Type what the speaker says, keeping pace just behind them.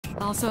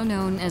Also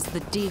known as the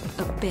deep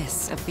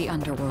abyss of the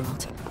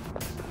underworld.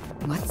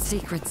 What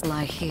secrets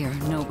lie here,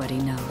 nobody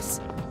knows.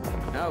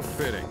 How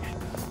fitting.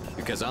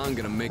 Because I'm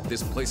gonna make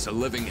this place a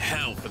living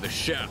hell for the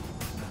chef.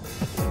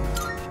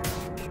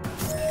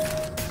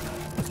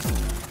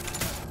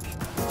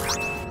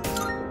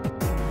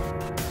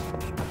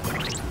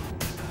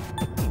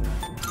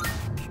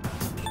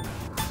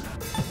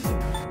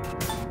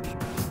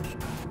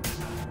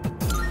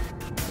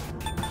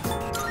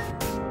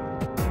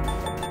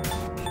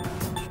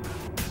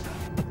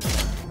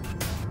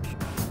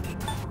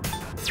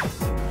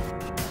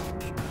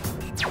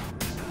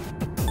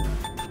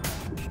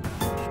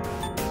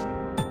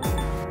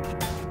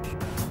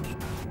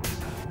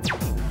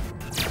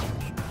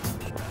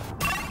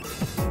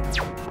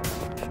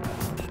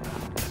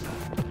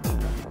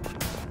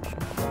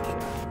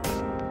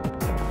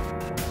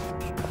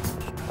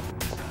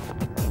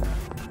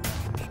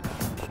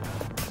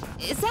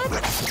 Is that...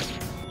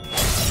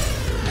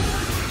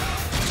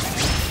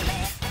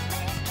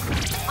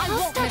 I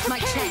won't miss my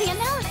chance. The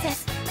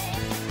analysis.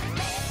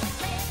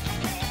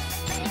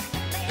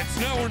 It's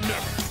now or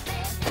never.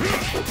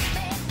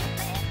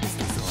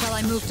 Shall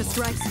I move to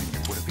strike?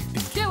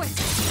 Do it!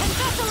 And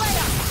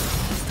Thessalaia!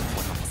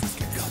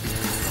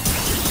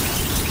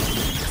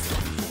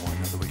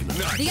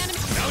 Nice. The enemy...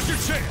 Now's your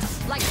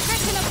chance! Like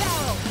fish in a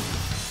barrel!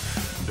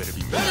 Better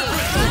be better.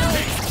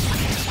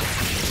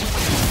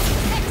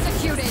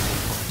 Executed!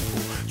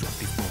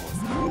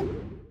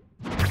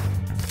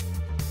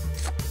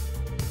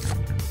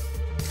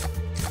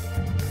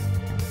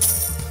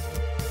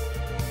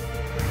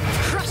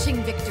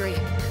 Crushing victory!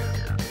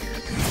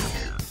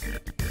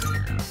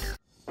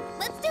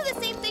 Let's do the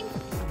same thing.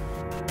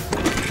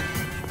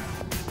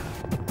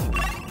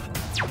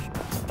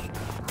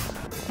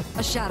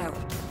 A shadow.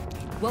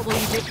 What will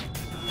you do?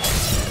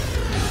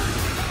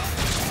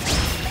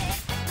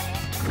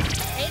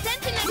 Pay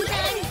attention next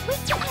time.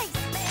 Weak to ice.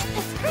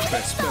 That's pretty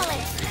Best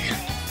solid.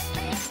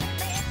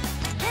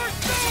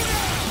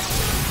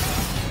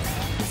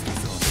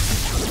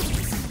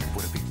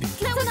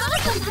 That was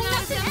awesome. I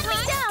knocked the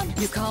enemy down.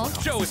 You call?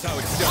 Show us how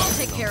it's done. I'll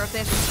take care of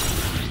this.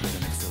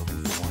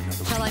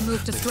 Shall I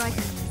move to strike?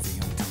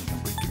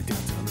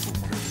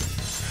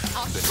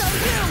 I'll show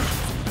you.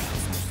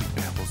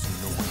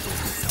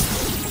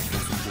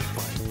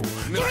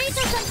 Nice.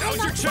 Now's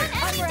your chance.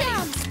 One enemy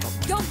down.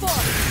 Go for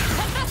it!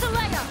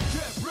 Thessalaia!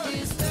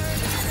 Nice.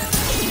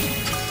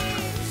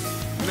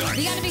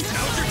 The enemy's...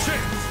 Now's your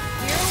chance.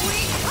 Here we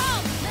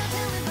come!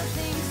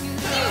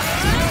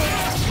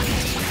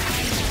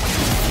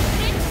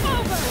 It's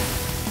over!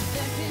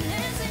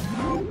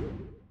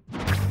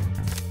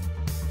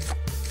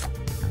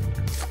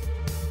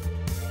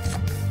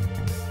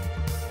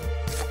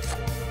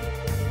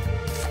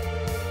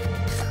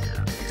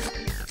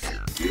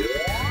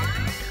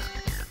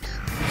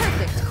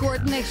 Perfect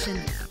coordination.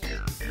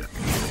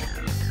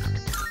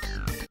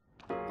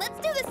 Let's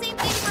do the same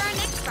thing for our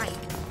next fight.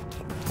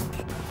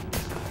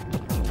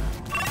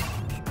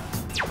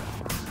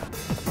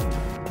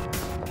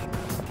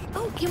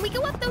 Oh, can we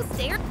go up those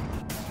stairs?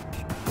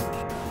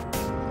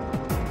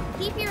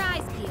 Keep your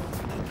eyes peeled.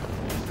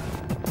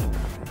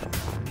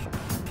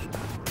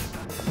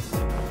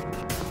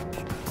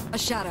 A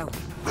shadow.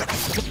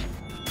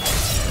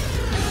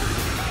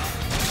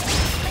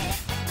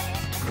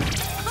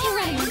 All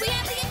right,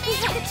 we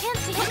have the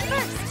chance to hit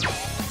first.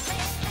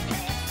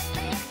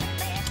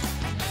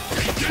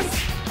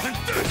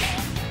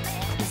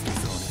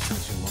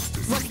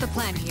 What's the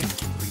plan here?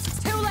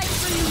 Too late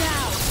for you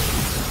now!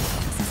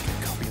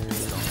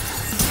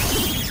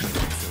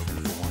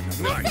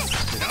 Nice.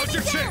 Now's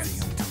your chance.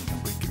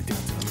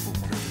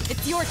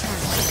 It's your turn.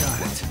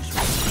 Got it.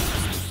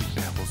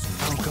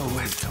 I'll go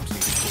with.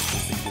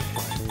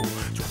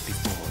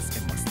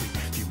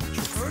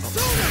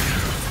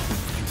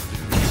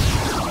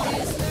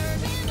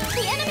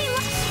 The enemy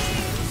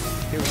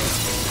Here we go.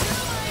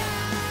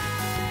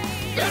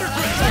 Better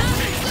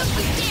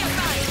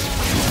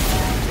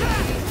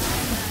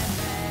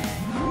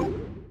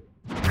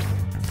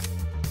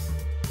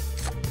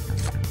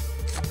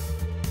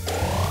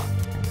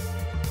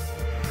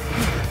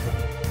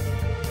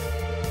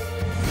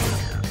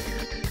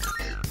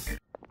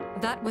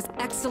That was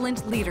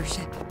excellent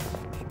leadership.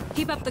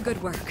 Keep up the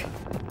good work.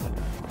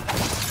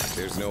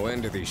 There's no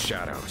end to these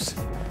shadows.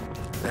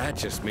 That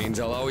just means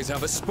I'll always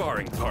have a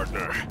sparring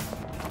partner.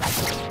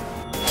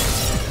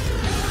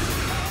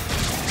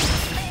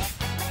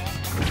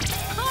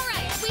 All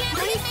right, we have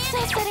to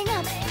still setting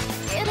up.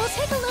 It'll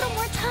take a little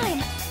more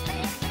time.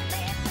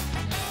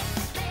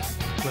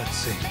 Let's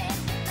see.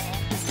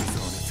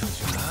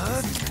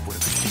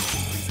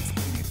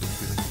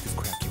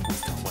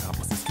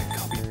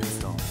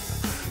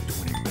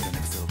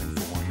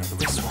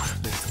 This one.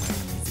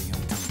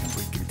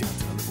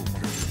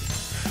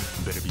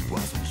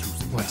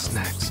 What's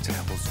next?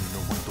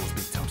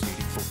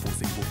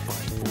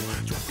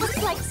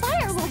 Looks like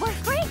fire will work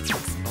great.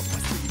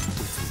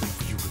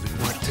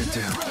 What to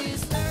do?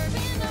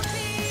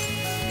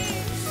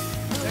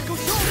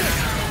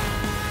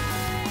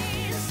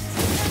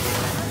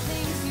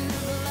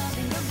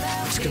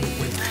 Who's gonna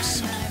win this?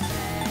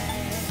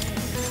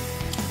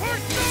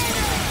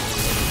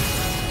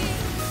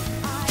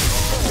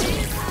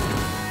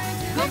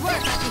 Good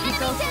work,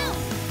 Akihiko.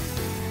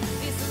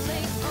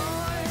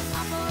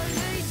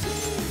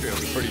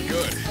 Feeling pretty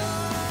good.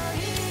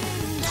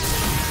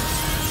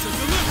 It's a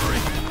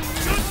delivery!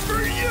 Just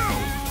for you!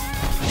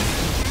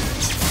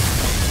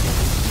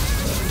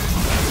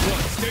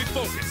 One, stay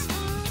focused.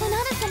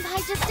 Sonata-senpai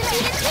just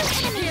defeated 2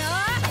 enemies!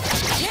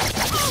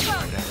 It's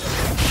over!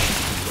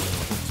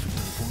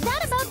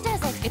 That about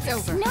does it! It's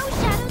over. No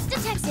shadows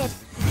detected!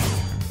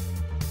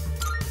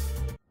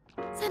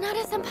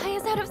 Sonata-senpai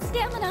is out of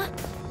stamina!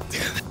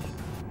 Damn it.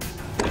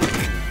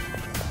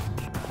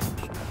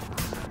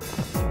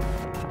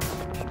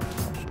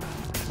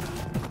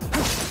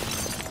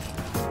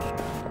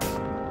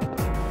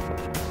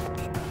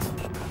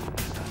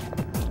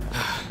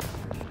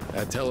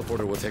 That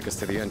teleporter will take us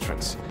to the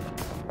entrance.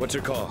 What's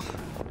your call?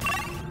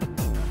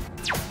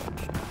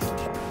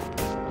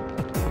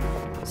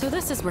 So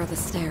this is where the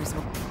stairs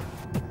will...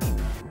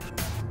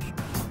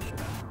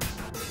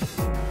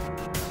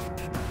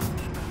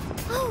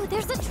 Oh,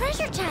 there's a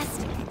treasure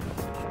chest!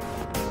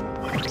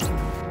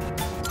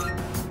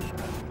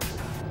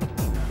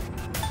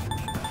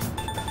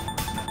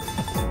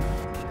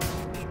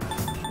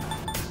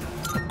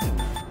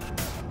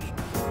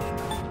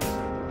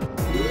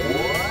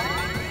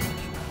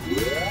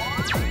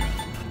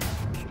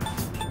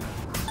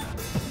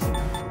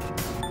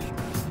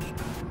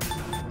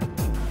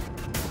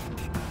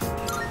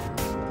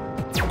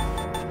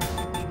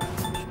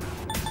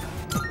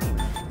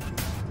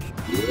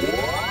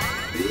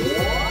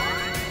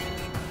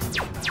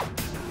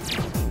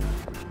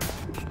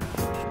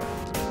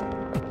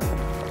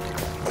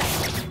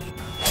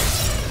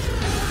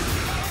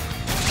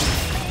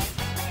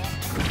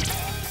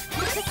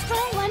 It's a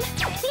strong one!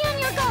 Be on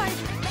your guard!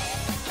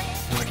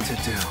 What to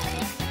do?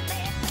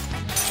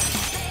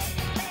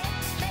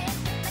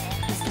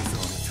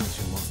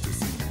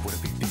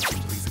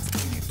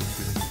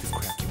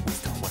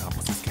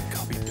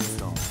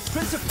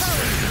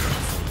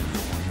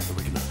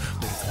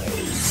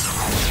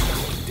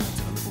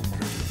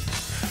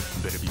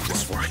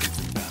 This work.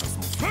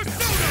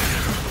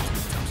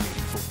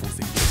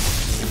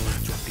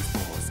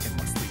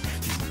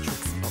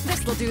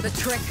 This will do the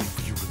trick.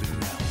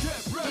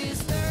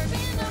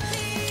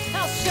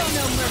 I'll show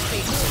no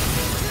mercy.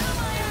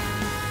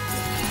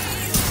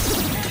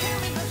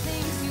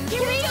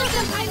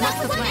 Kirito-senpai, What's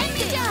the one plan?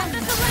 enemy down!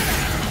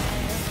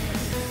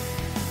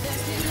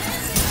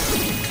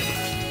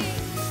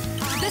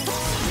 This...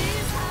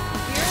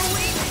 Here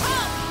we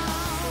come!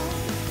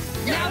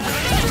 Now the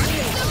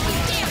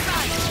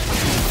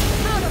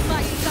out of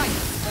my sight!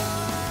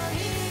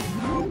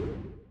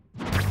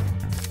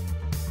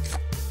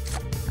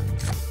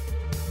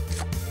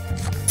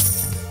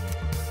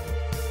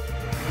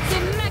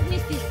 C'est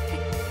magnifique!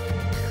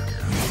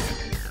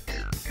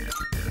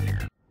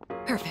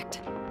 Perfect.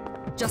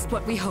 Just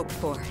what we hoped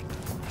for.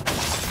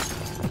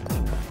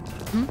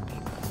 Hmm?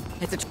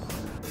 It's a...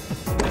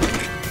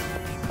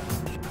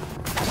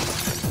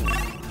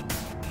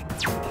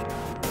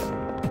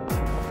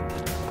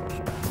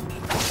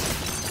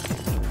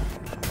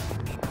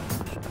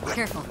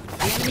 Careful.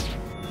 The enemy...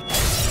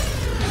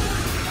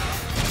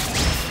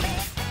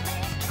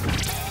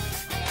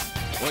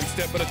 One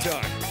step at a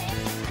time.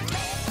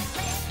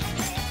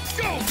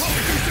 Go,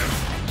 Polyfusion!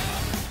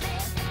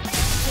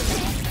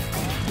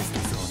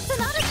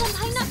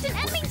 Sonata-senpai knocked an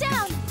enemy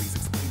down!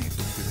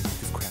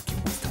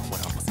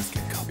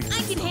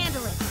 I can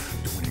handle it!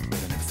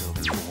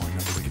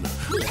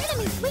 The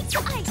enemy's weak to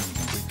ice!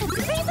 And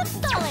freeze up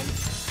solid!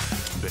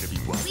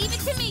 Leave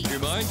it to me! You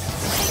mind?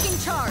 Taking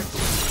charge!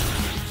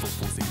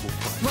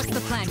 What's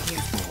the plan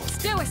here?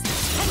 Do it!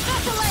 And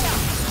Galileo!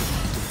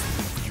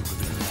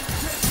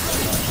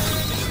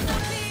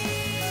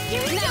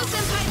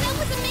 Kirito-senpai, that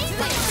was amazing!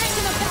 Like fish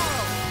in a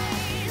barrel!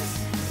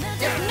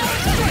 There's no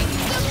choice!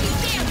 Don't you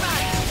dare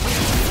run!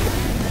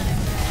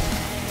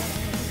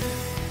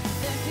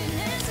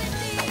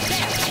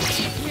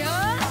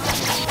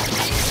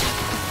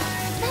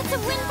 That's a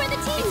win for the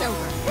team! It's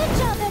over. Good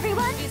job,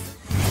 everyone!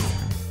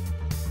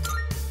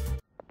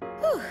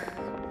 Whew.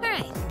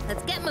 Alright,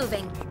 let's get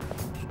moving.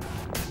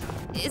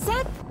 Is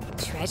that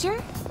treasure?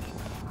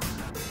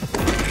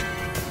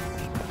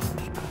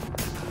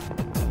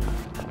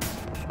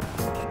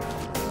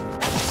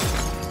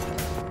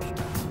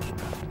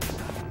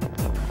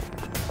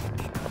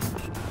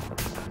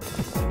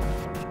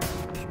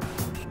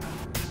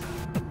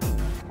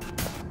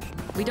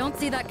 We don't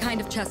see that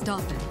kind of chest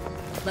often.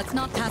 Let's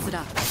not pass it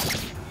up.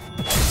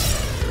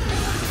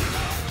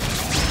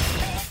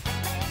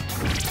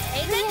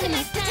 Amen to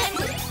next time!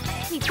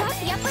 We've got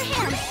the upper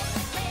hand!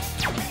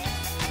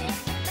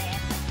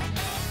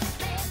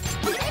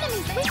 The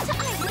enemy's weak to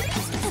ice!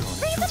 And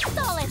freeze up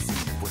solid!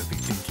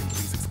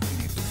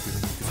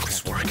 Nice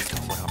work.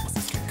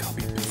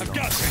 I've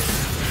got this!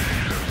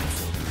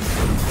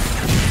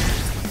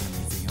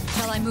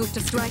 Shall I move to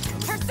strike?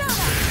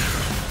 Persona!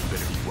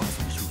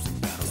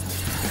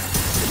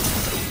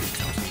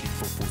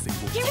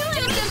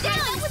 Kirito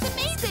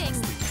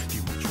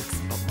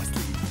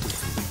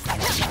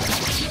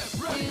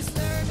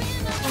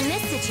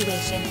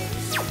situation.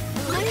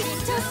 I'm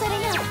still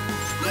setting up.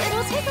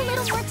 It'll take a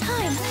little more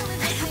time.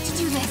 I have to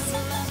do this.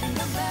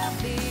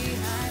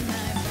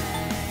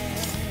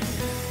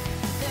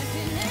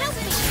 Help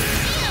me!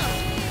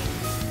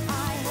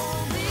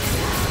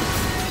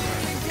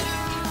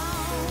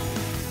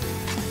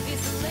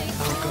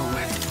 I'll go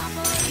with.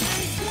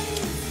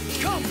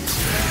 Come!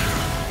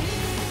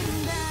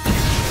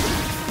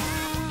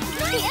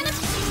 The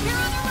enemy! You're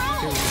on a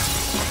roll!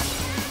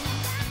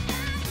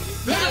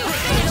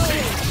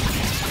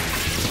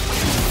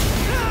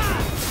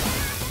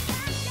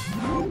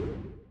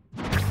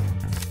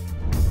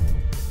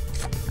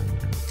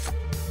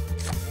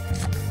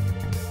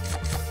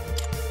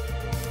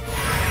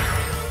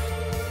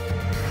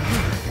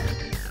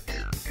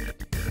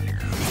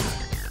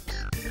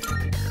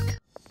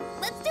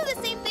 Let's do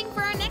the same thing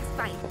for our next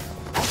fight.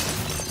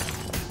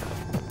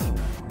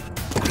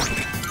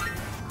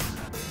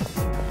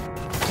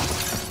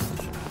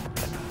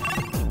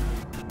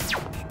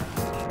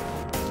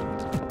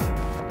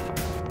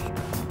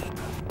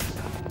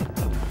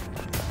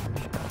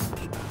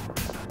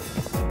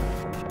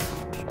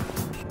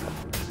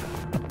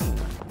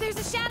 There's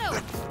a shadow!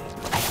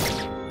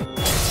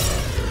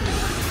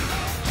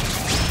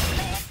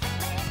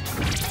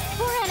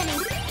 Four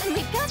enemies!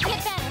 We've got the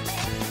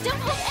advantage! Don't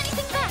hold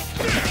anything back!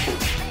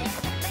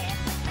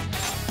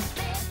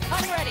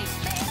 I'm ready.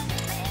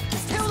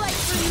 It's too late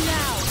for you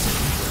now.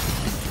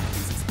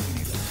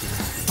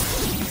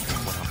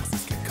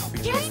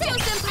 Kirito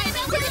Senpai,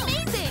 that was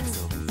amazing!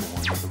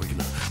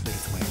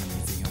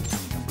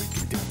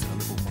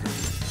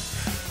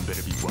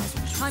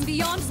 I'm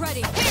beyond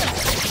ready. Here!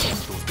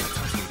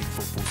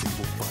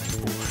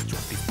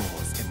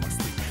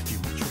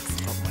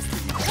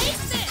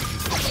 Ace it!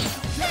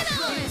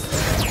 Hit on!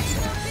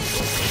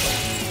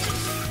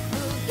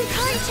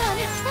 Hikari-chan,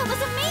 that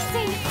was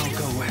amazing! I'll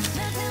go with.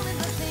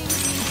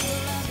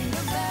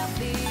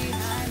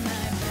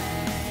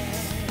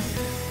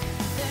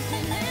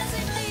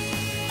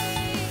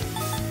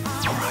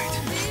 All right.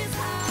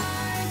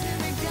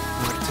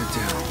 What to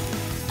do?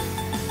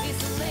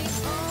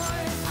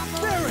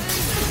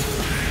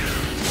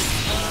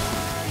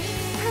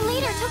 Her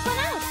leader took one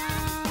out!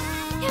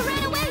 It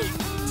ran away!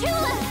 Two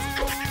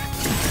left!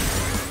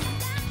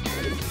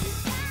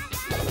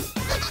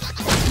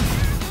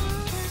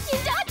 You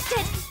dodged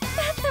it!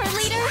 That's our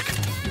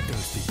leader!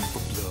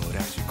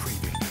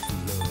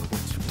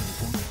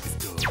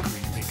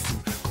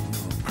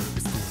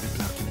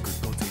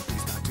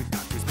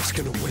 Who's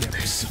gonna win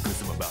this?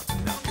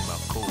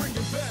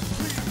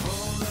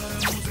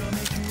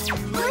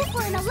 Go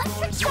for an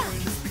electric shock!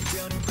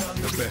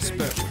 The best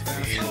bet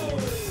would be.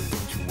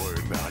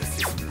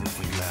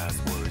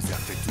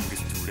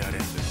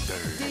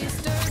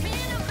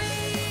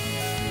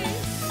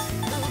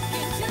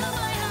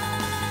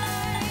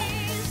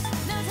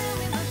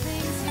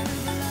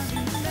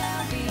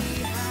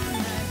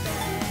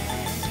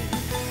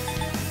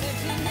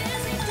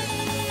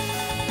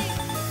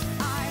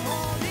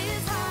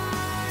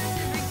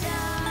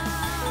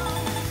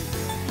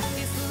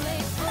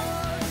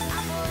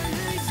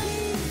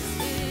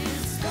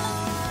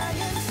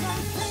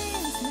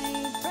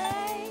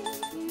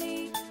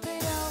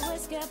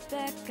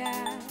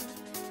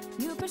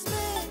 New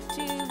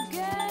perspective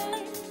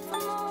gain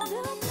from all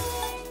the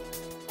pain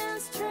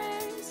and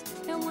stress.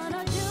 And when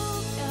I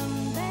do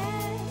come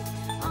back,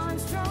 I'm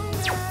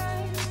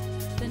stronger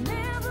than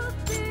ever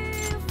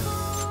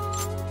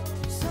before.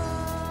 So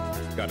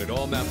Got it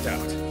all mapped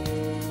out.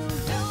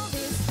 don't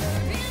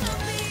disturb me, no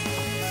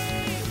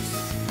peace.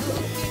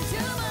 Look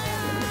into my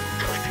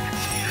eyes.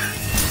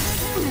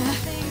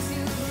 Things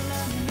you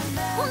love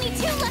about Only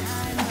two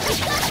left!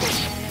 I got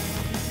this!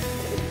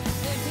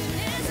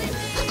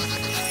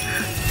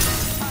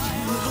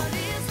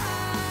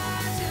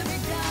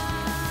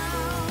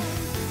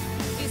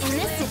 In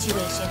this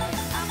situation,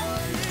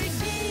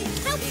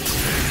 help me!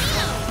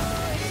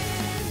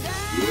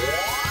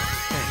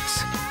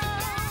 Thanks.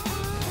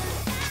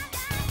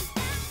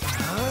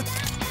 All right.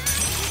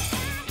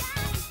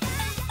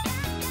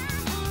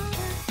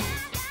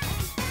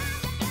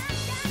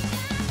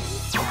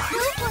 Go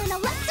for an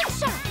electric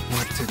shock!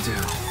 What to do?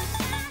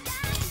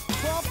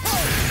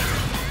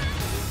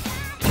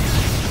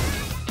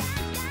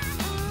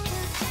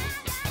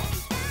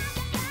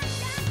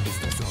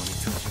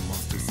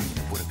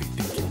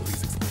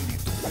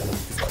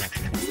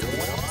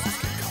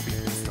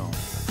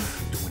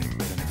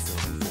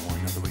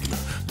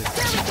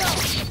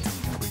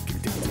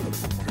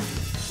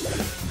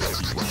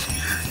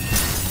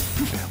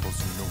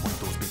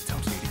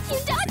 You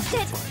dodged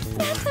it!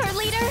 That's our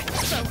leader!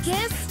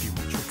 Focus!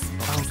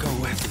 I'll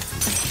go with.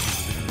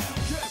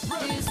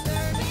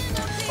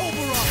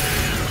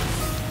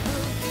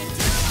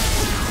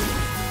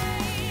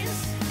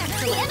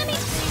 The enemy!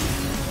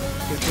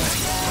 Get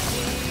ready.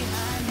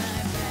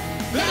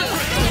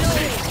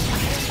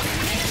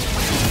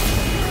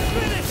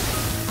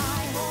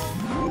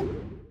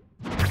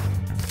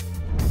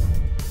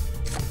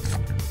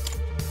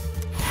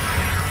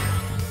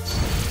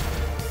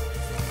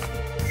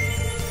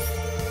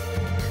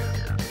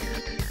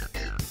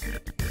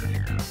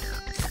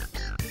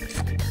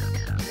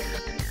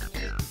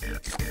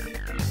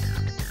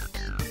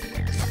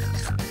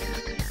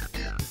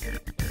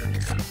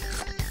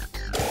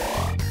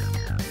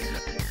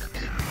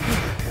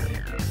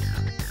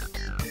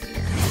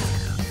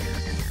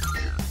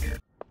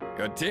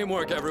 Good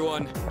teamwork,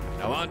 everyone.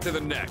 Now on to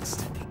the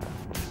next.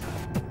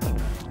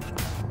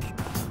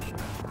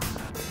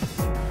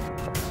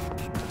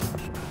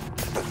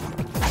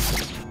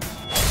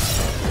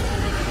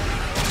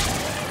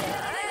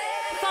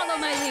 Follow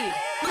my lead.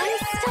 I'm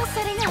still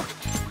setting up.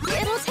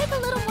 It'll take a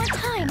little more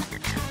time.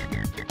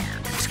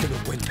 Who's gonna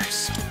win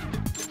this?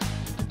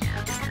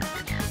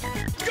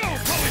 Go,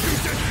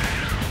 Polyfusion!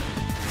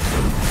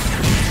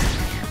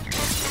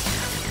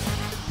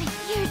 My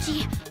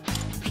energy.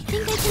 I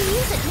think I can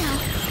use it now.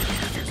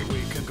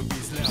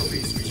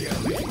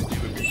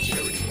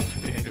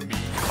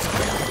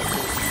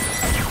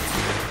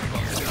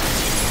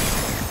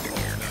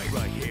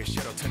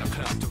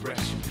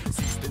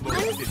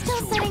 I'm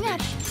still setting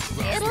up.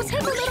 It'll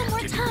take a little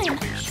more time.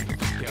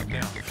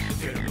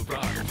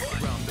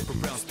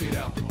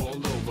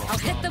 I'll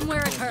hit them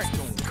where it hurts.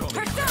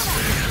 Persona!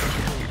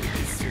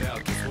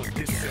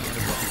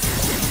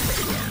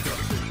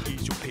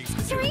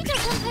 Dorito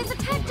Senpai's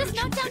attack just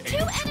knocked down 2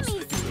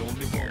 enemies.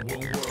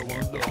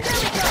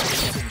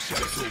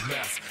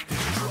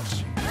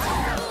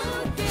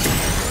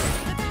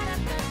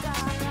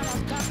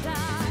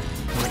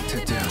 What to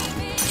do?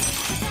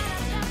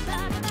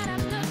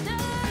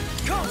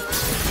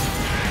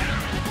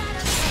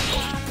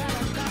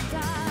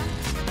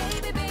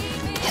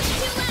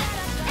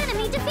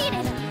 Enemy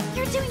defeated.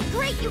 You're doing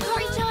great,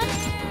 Yukari-chan.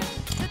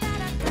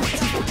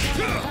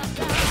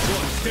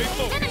 Stay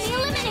focused. Enemy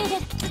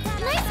eliminated.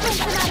 Nice one,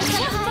 Sonata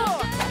Senpai.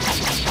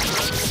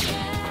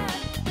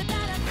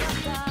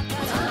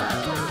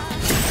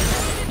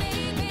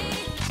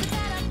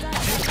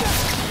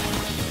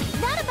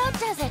 That about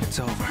does it. It's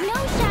over. No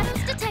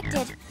shadows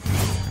detected.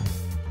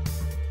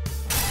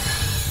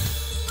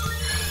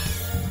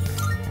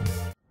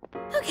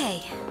 Okay,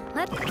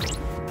 let's...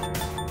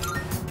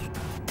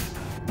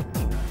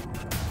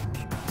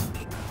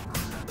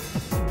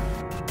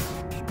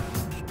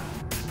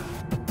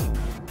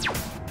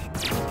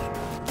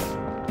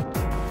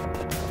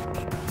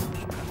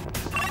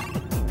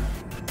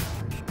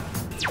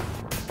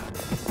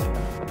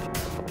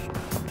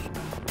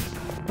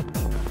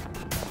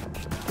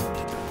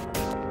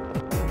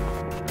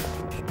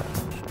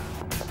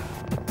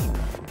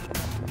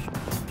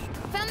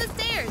 Found the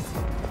stairs!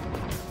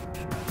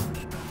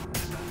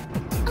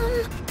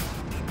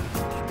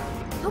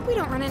 Hope we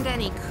don't run into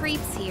any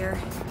creeps here.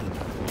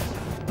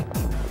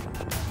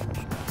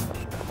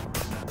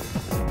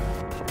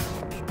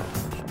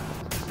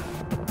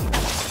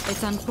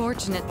 It's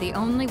unfortunate the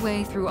only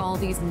way through all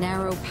these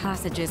narrow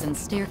passages and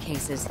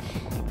staircases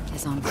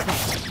is on foot.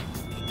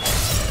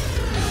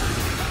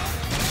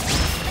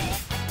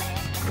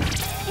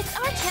 It's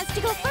our chance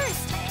to go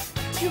first.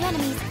 2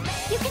 enemies.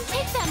 You can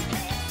take them.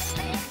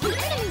 The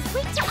enemy's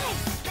weak to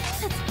ice.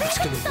 That's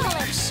pretty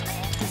solid.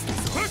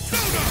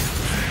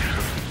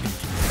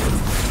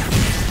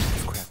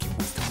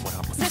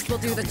 This will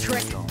do the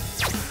trick.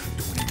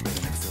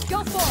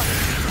 Go for it!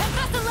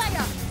 Professor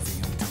Leia!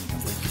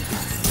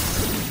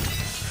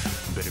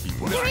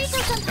 Dorito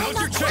Senpai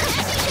knocked 1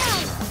 enemy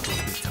down.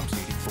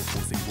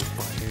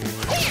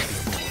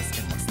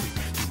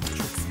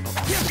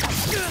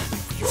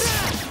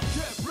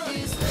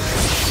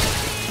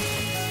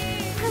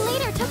 Her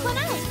leader took 1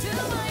 out.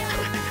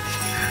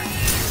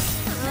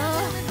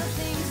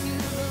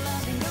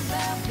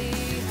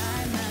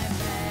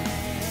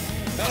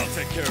 I'll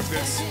take care of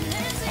this.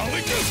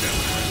 Polyfusion!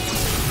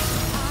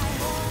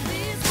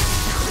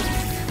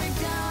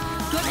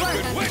 Good work,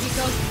 Good win.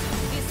 Nico.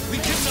 We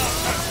cannot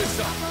pass this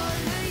up!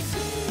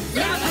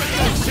 Now I'll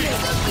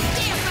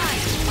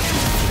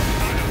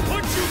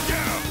put you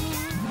down!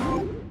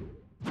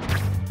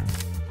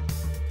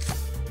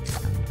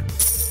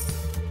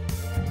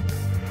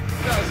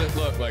 Doesn't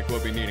look like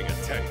we'll be needing a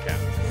 10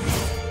 count.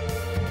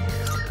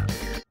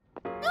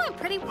 Oh,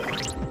 pretty...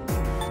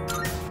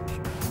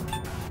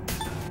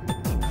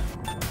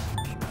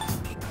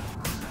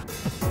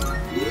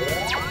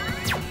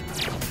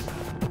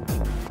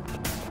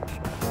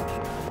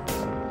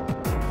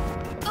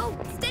 Oh,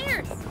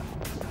 stairs!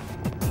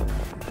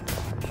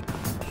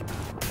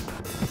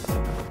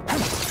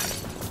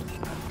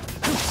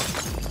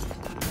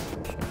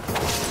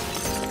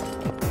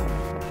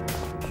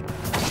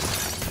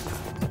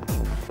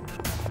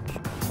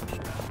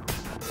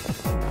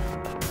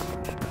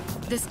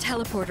 This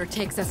teleporter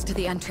takes us to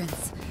the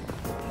entrance.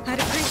 I'd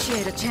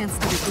appreciate a chance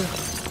to regroup.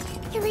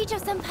 Yurijo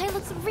Senpai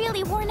looks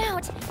really worn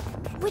out.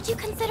 Would you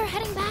consider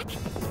heading back?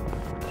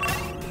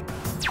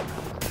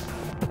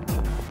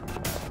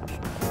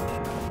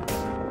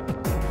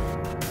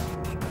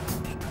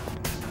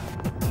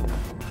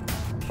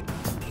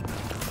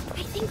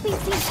 I think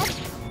we've seen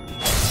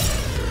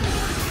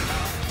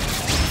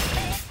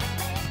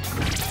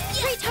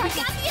three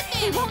targets!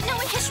 They won't know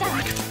it hit them!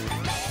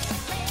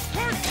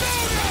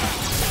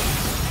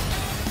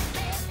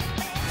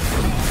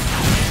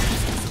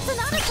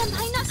 Sonata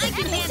Senpai knocked the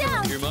enemy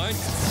down! You mind?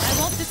 I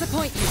won't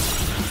disappoint you.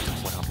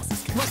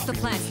 What's the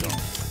plan?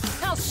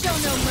 I'll show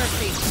no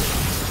mercy.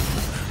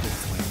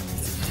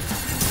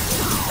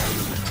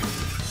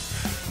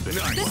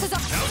 Nice. This is a...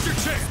 Now's your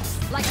chance!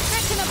 like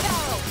fish in a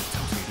barrel!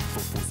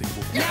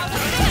 Now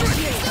finish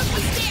you!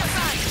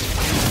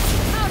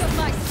 Out of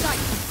my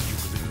sight!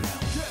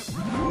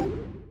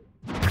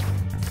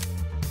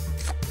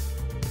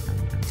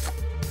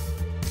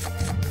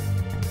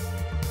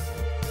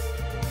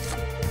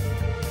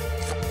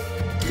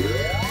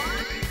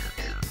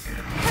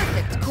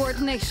 Perfect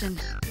coordination.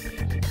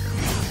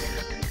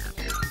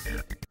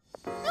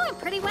 Doing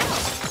pretty well.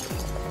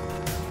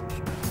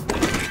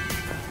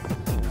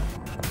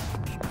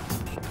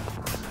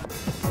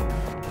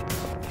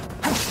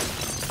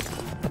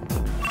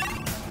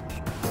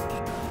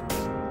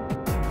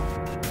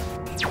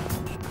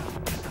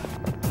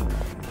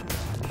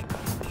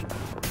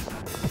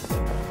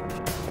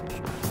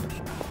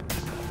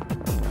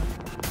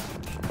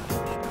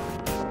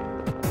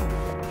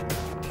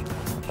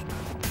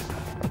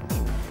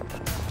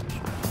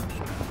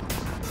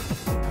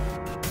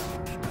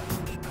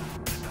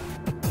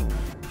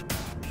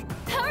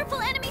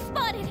 Powerful enemy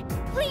spotted!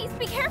 Please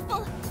be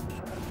careful!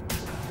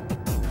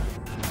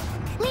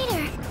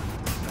 Leader!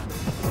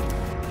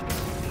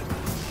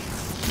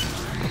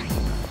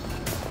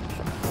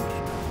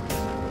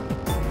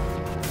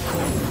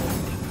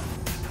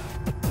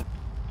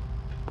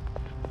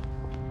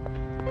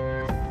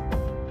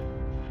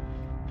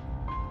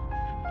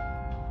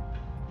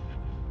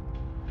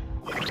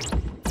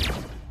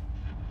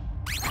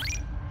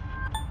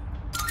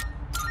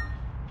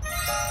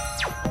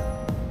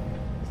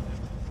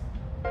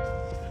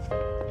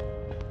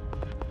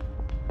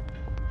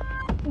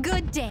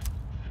 Good day.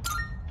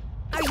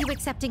 Are you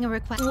accepting a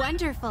request?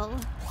 Wonderful.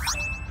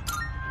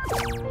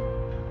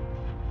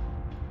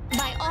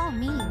 By all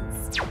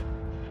means.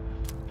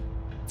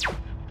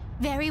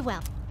 Very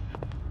well.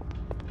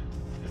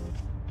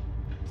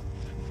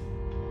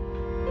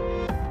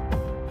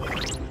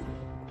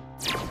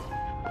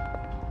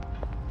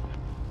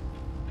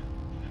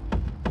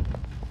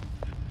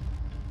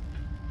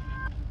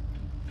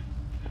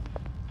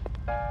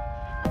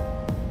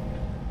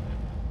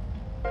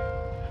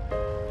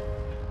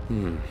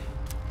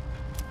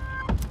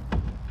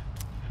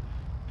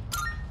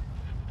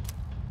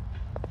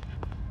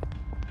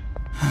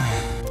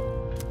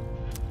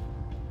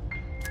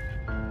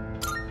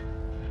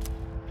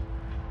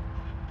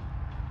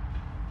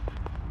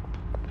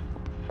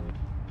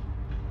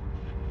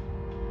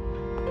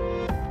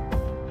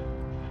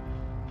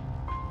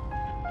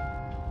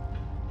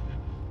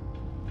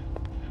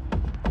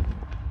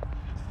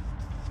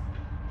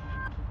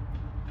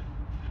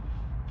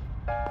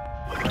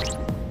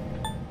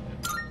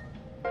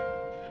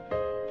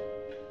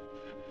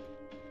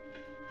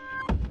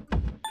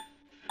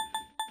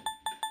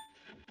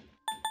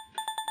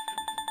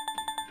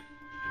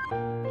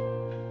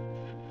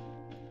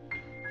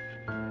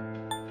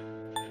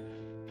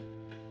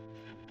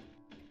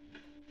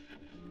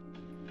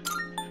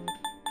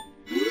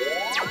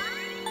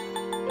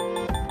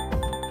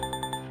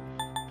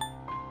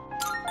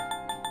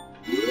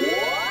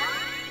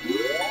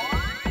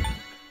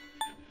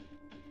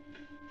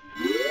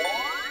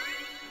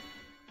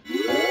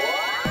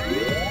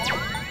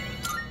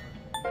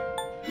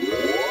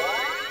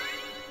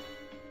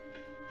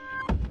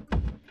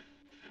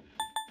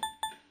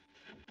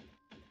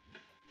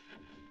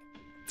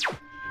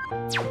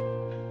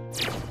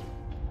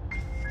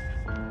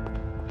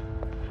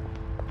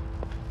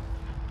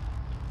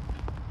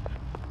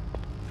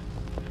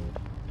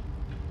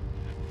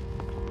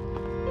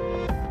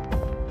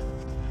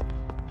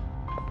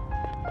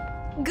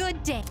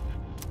 Good day.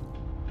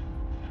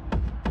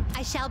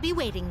 I shall be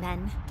waiting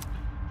then.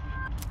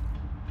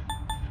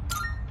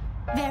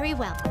 Very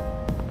well.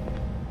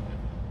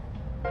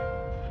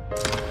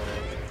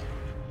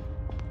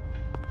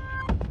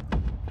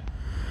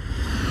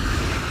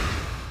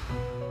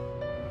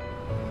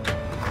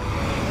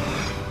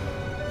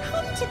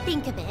 Come to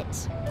think of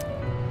it,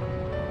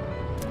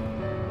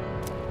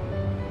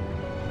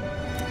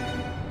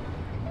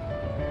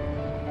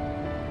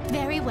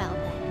 very well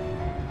then.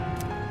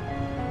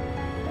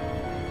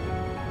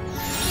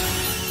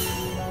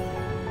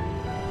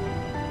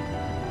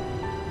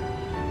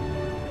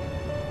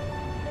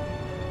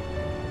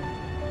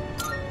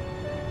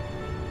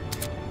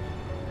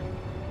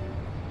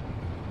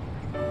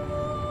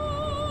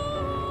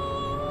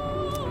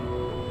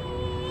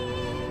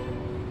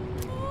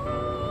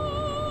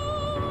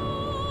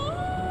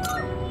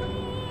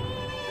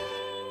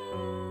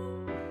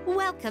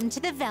 Welcome to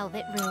the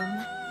Velvet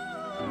Room.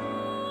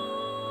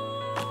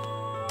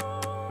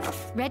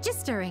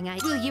 Registering,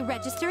 will you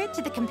register it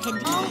to the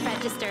compendium? All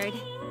registered.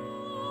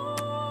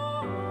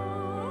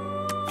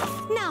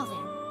 Now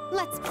then,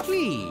 let's...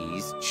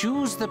 Please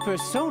choose the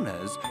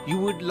personas you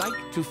would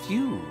like to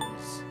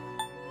fuse.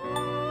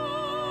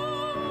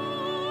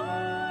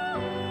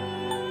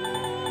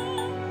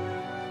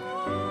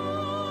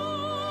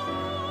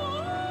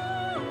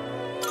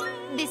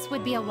 This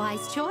would be a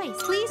wise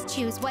choice. Please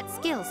choose what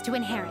skills to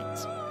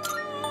inherit.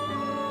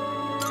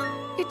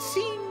 It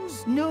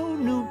seems no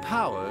new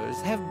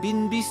powers have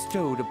been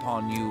bestowed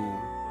upon you.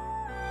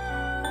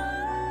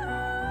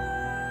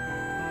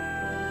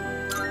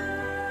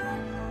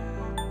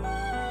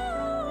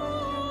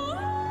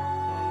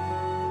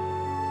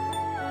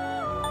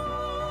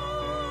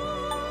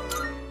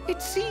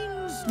 It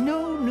seems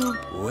no new...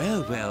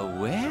 Well, well,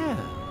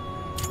 well.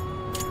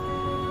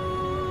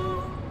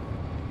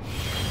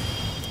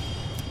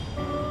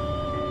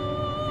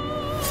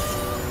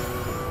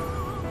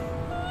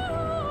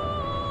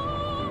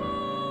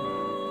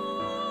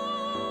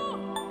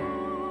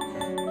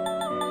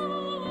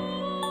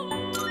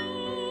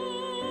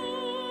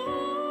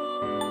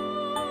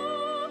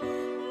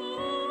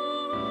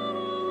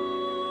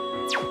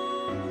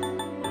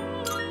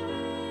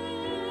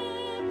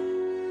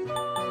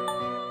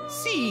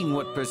 Seeing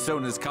what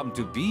personas come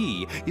to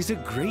be is a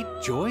great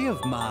joy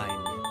of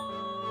mine.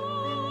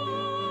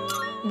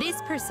 This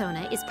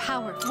persona is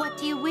powerful. What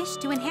do you wish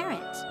to inherit?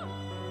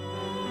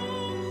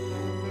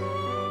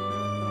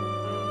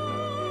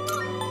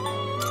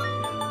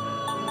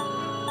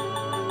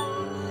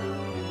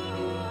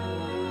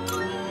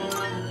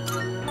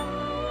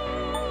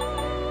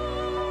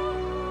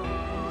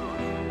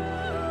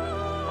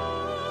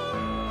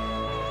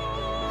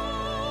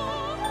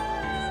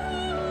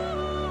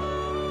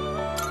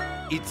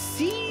 It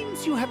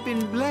seems you have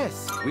been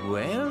blessed.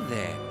 Well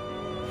then,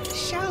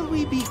 shall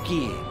we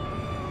begin?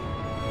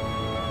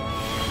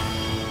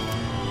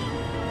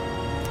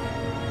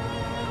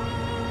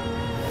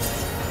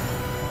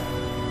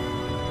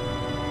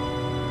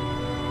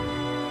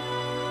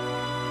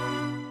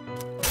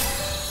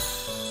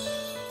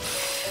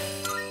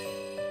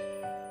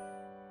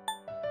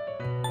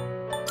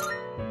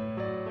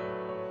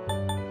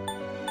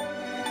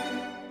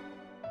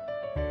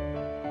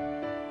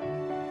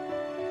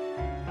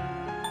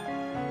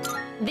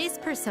 This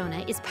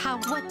persona is power.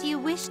 What do you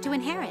wish to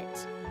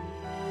inherit?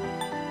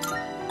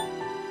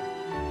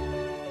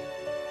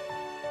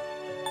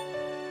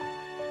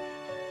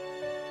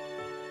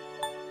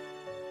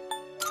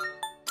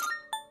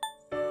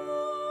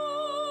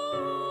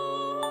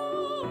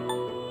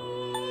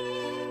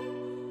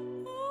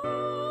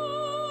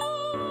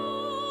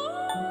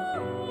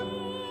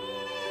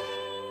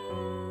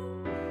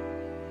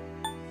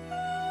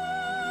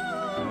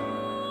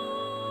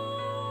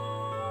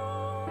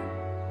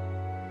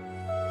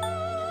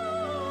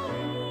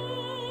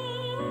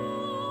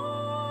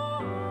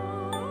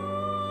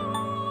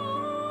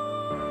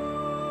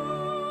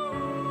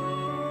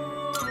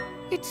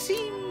 It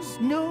seems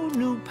no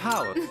new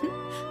power.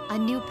 A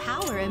new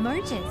power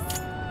emerges.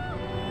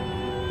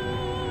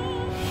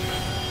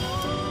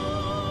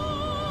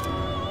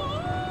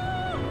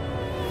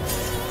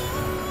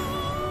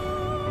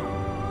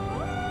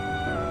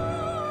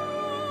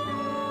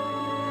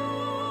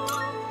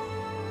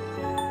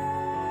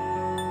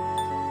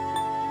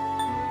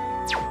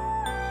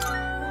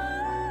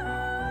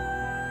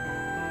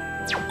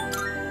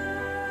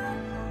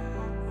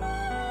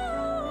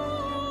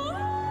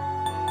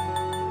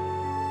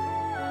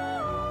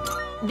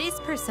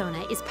 This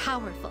persona is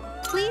powerful.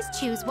 Please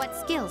choose what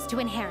skills to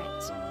inherit.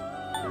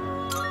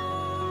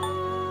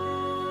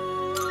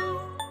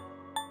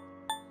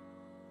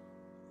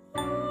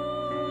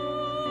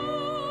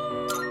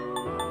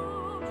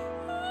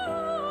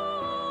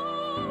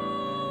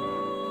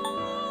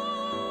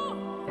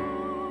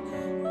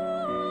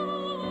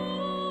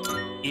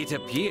 It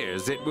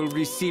appears it will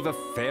receive a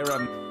fair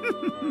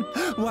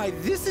Why,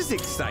 this is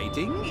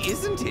exciting,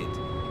 isn't it?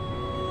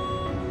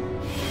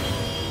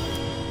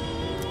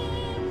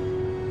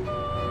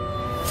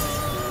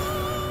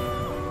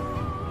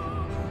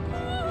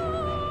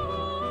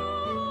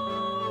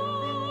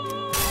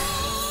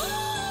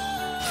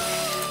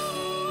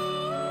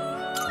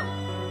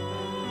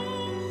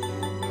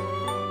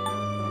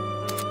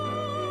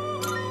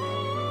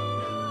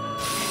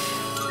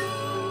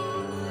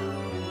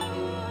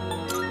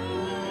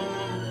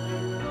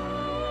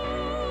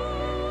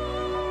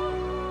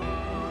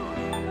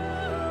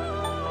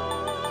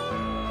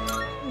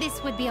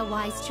 This would be a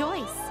wise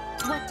choice.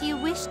 What do you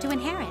wish to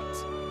inherit?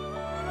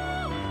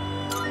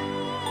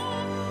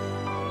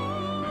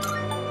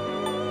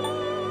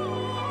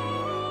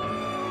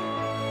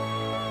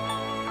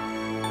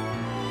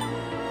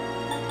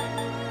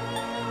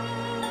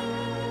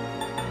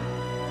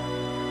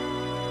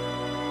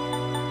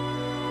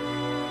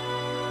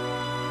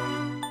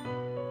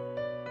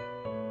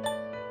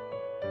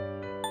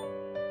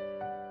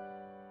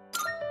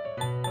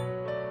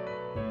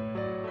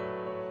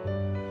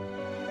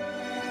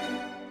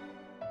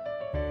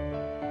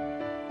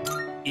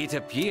 It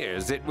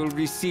appears it will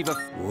receive a...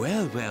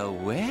 Well, well,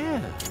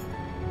 well.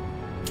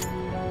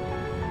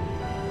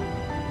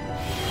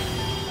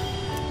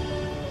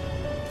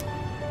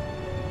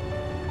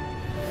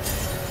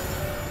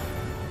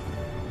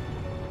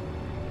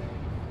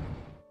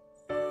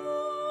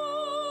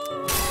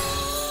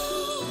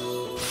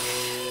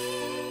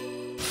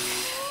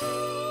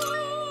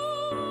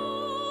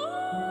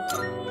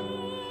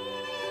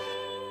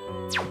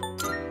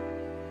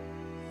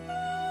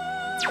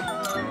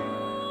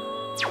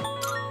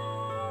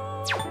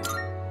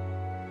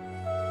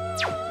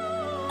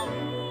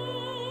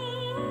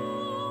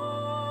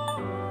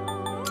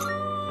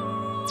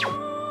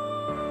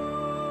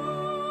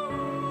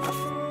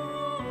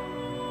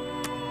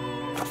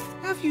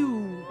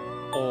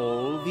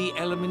 the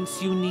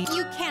elements you need?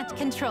 You can't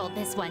control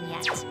this one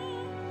yet.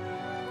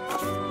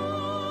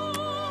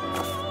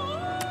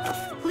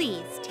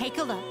 Please take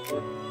a look.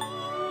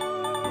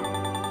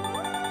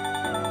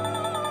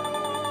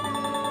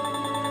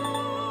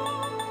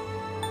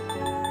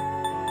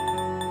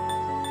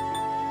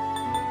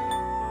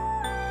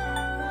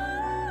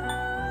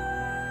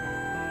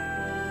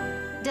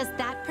 Does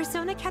that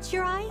persona catch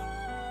your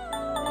eye?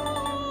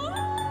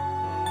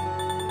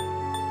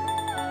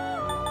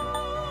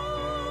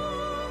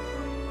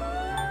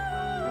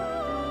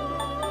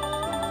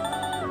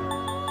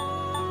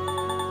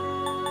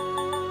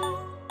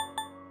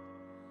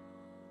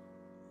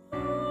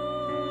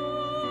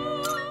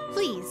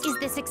 Please, is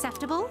this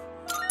acceptable?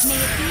 May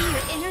it be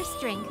your inner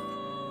strength.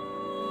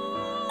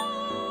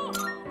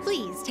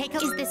 Please take a...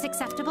 Is this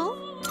acceptable?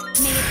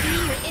 May it be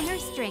your inner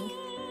strength.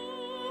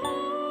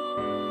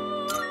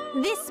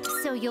 This,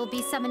 so you'll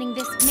be summoning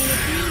this. May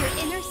it be your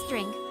inner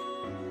strength.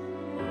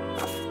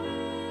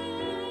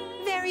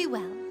 Very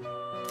well.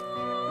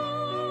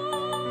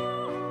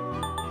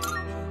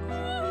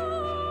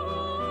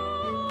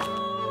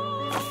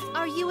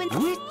 Are you in...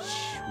 Which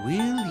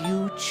will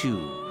you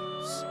choose?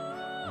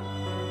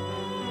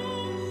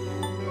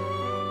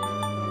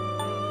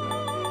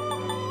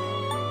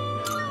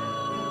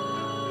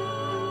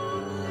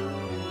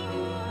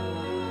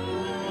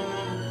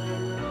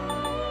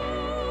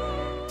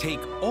 Take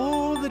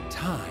all the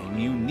time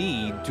you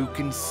need to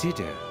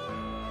consider.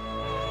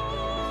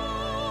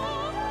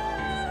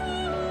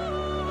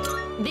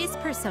 This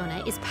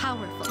persona is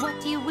powerful.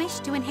 What do you wish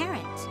to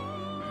inherit?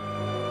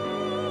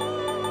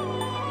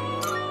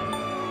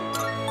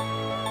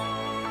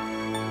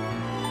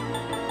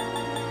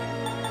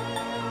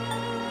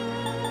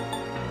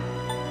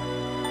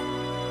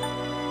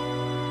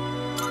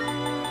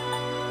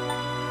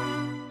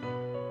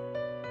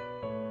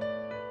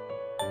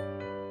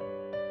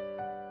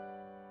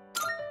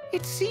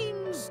 It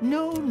seems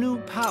no new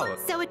power.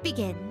 So it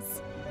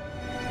begins.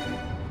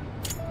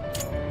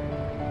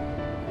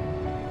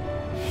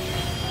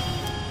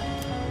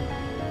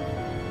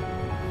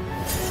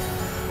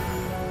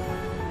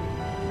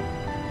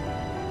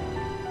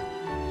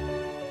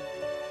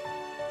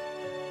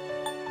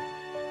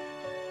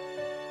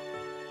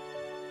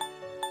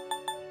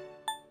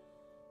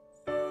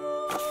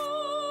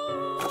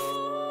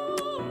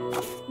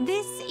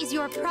 This is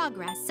your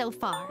progress so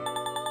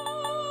far.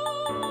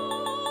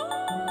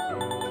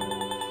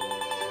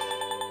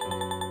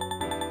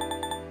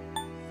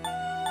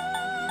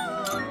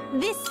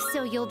 This,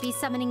 so you'll be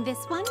summoning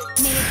this one?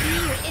 May it be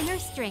your inner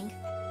strength.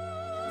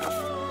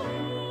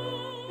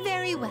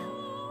 Very well.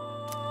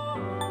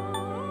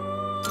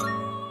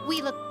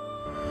 We look...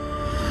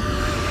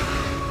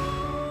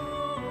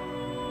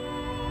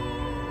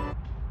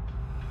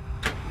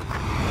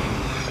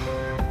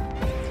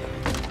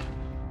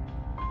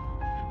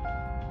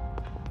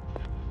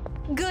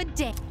 Good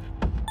day.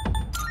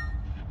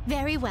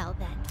 Very well,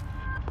 then.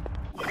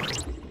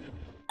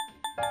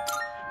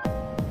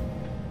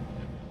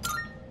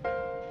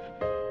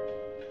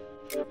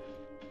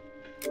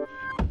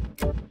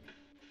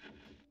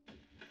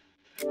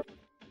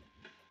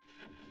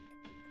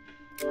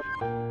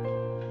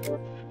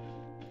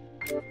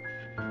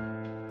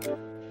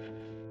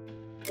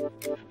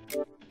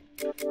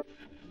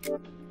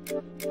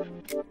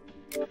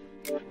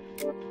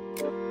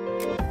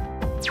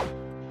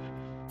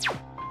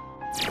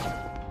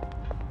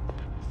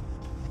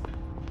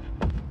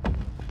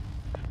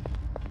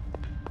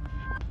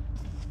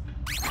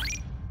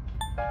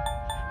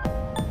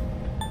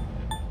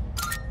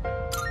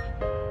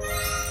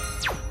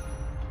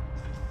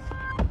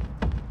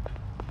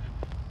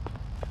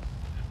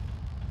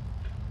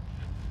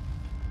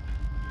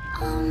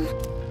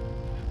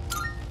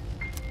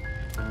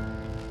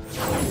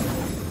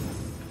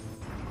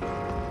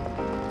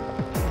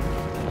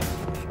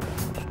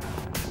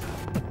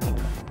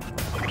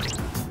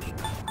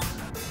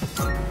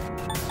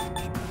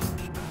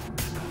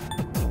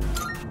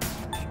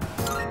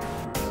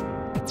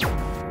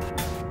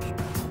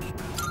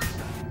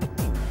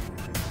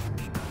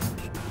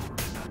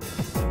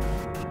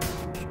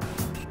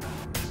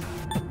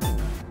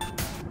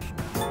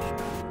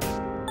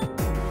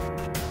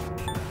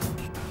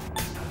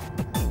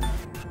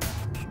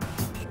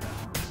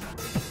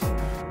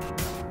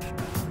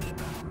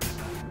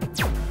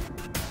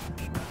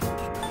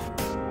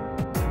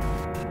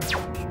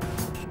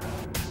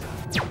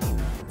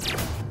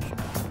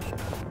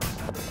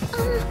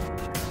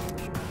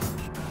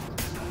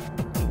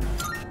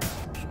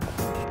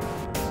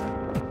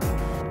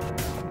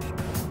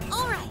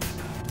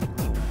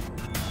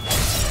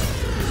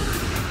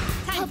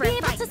 Be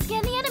able to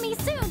scan the enemy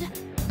soon!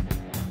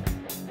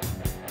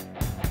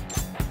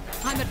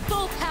 I'm at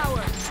full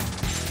power!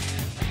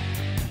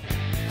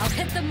 I'll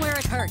hit them where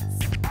it hurts.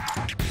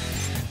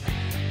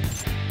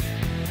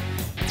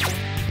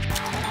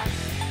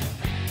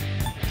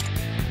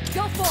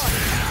 Go for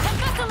it!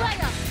 Confess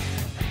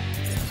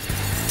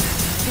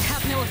It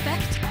have no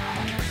effect?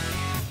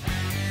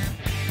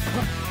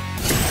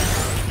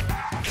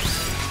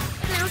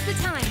 Now's the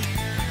time.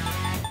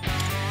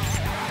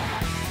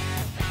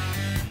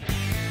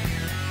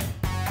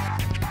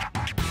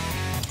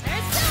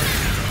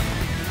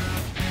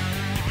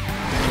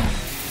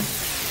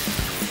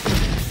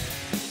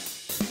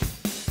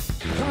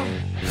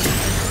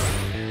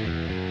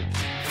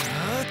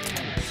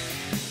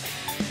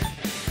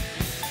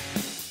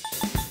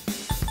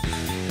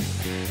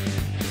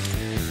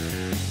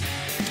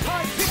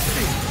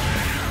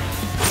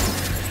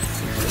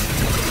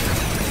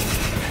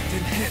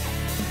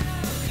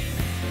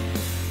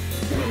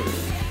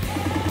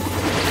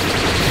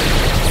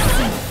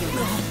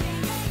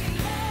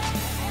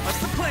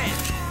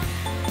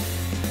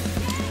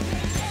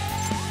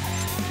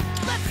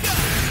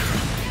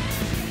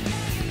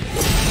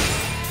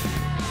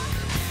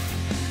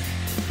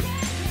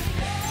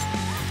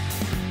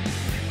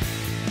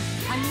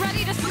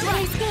 ready to Should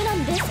I strike! scan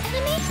on this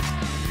enemy?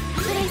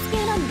 Should I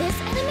scan on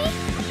this enemy?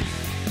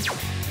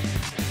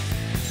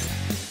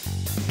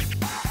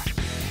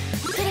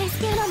 Should I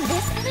scan on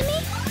this enemy?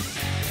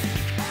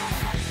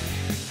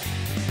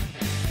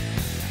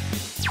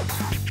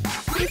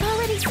 I've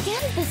already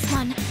scanned this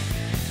one.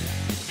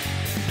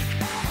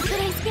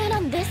 Should I scan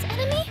on this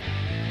enemy?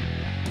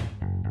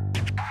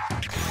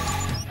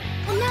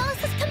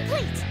 Analysis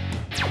complete!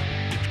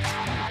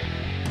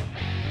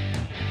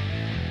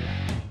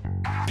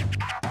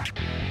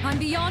 I'm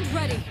beyond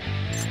ready.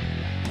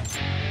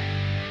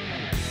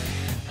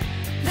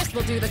 This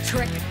will do the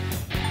trick.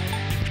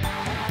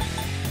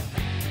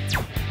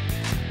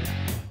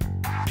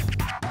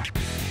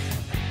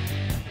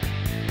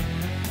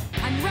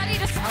 I'm ready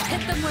to... I'll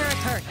hit them where it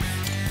hurts.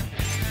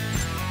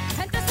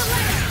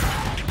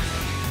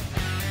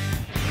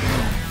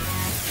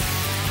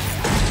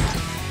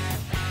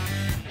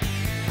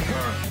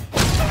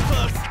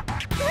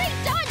 Great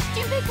dodge,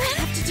 Jimmy! I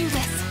have to do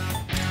this.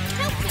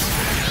 Help me!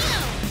 Ew!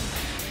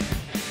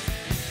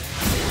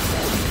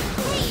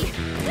 Hey,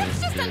 that's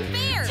just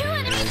unfair! 2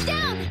 enemies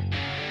down!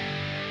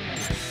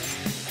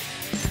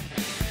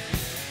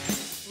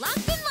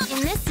 Locked and locked! In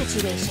this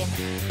situation,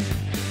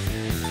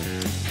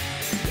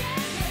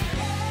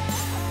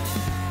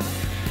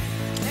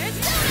 There's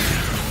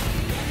Donut!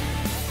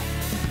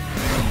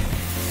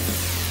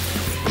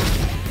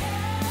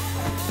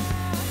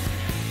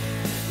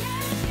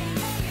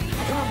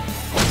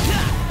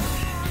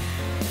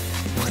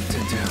 What to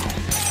do?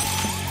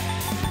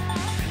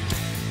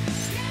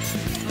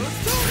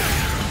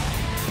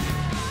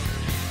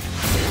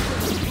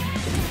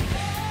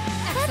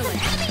 that's an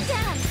enemy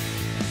down!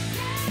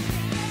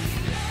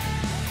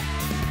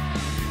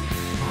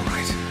 All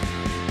right.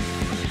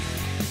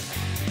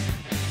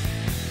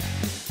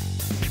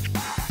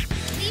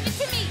 Leave it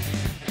to me!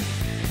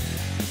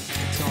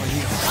 It's all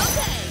you.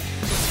 Okay!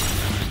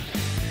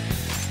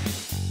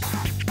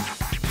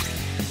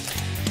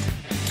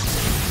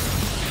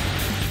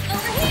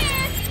 Over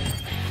here!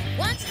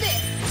 Watch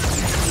this!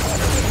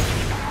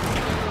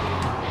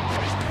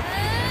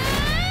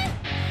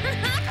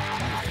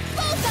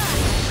 Bullseye!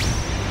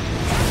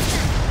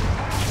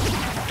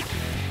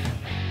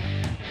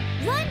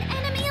 One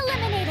enemy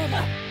eliminated!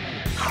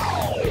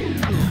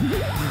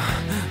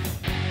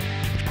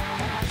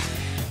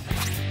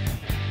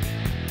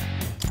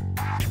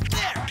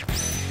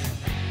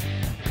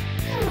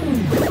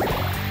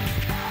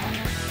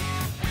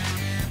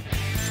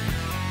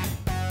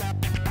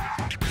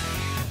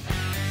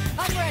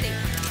 I'm ready.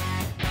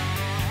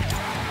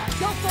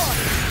 Go for it.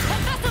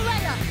 Professor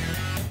Leia!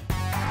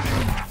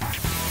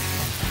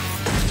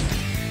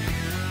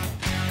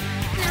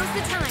 Now's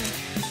the time!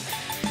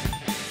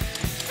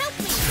 Help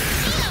me!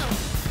 Ew!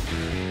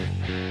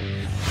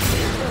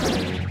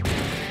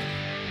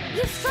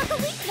 You struck a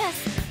weakness!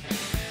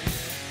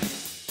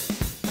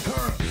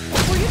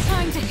 Were you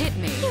trying to hit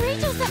me?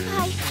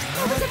 Kirito-senpai!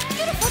 That was a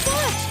beautiful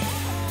dodge!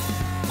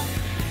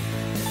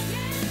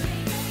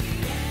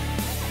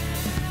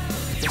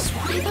 This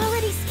one. I've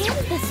already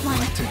scanned this one.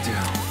 What to do?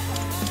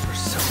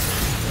 Persona.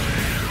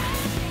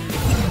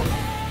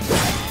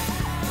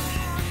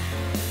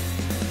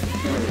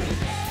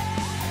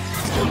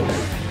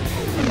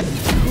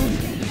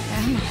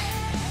 Am I?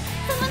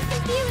 Someone's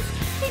confused!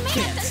 They may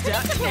act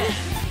unpredictably!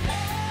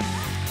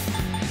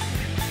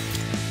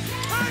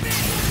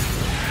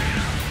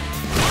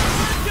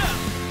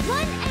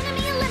 One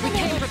enemy We came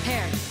eliminated!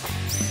 prepared.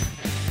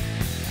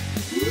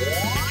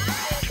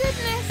 Thank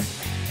goodness!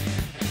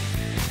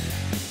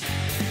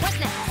 What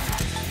next?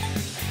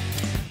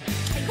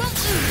 I won't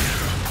lose!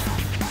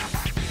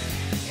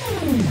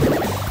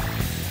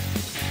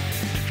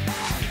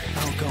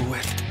 I'll go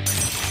with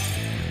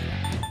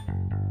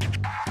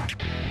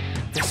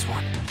this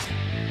one.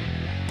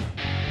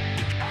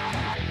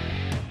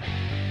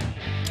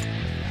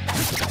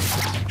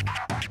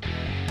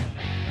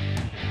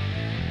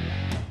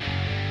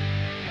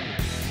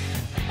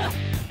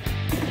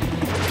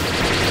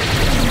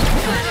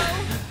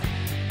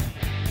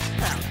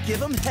 I'll give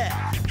them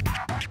hell.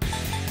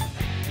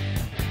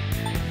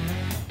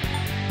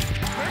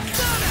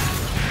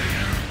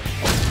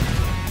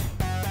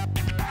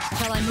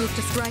 Shall I move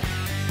to strike?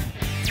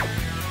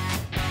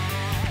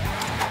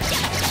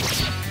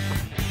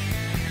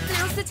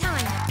 Now's the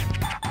time!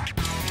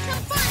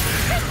 Come on!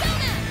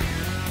 Persona!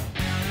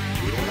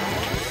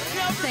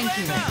 Thank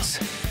you. Thanks.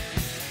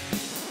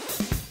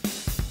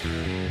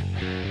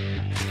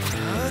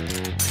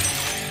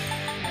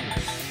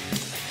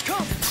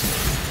 Come!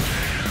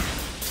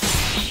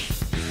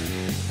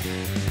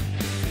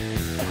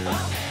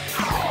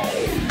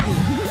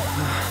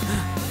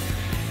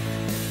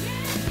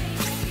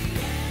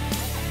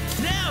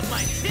 Now's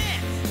my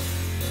chance!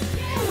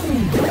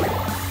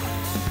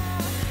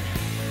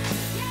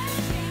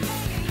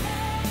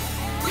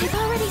 I've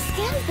already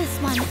scanned this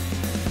one.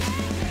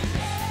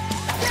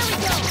 There we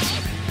go!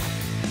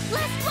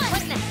 Last one!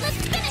 What next? Let's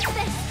finish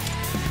this!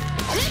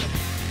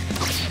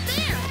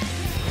 There!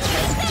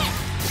 Take that!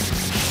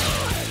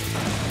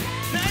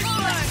 Nice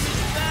one, Mr.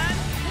 Fan!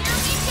 Here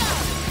we go!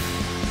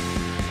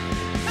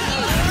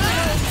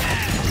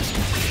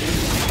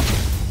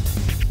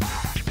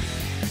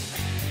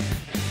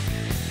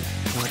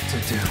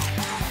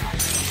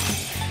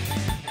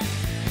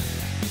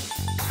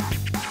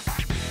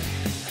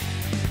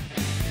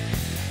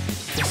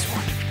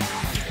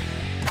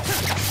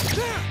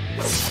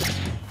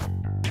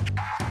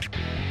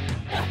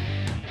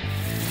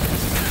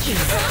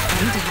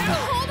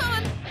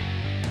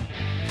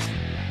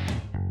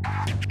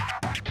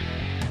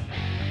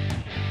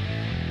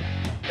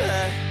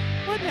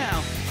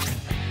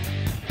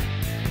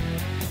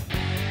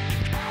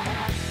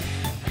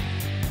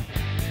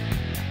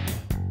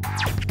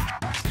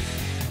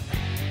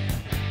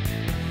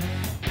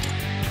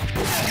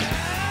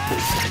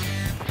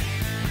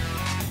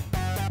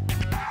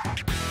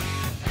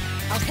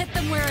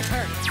 where it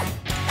hurts.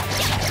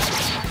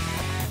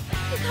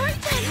 It's hard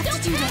time. I have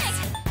Don't to do panic.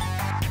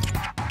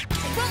 this.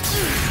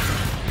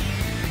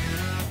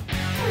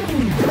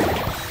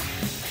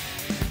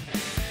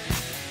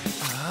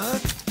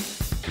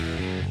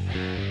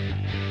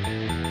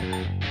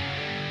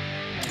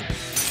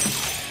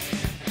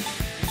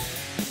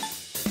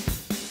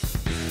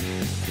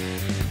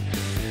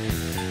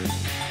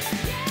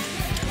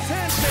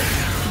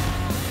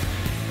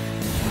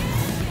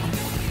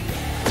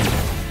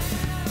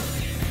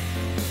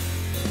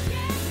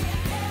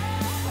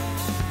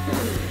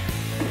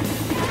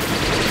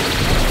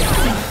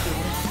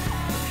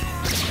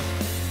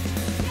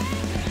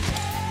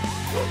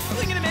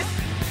 Swing and a miss.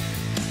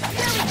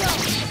 Here we go.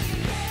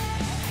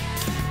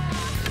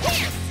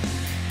 Pierce.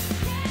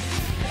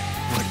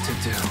 What to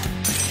do?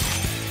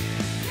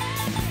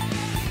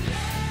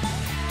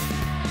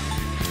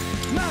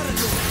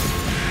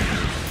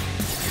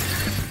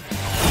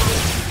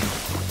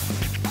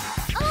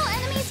 All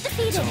enemies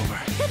defeated. It's over.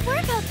 Good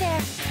work out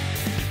there.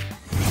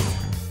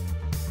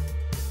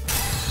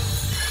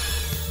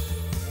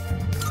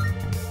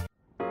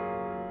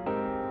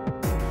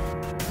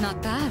 Not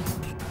bad.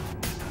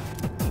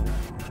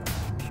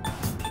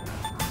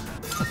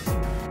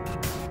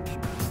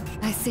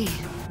 I see.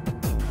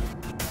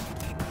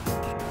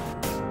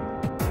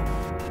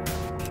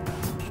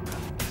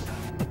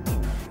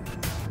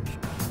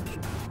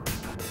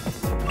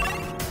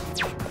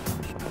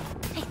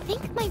 I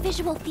think my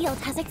visual field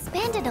has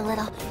expanded a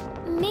little.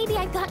 Maybe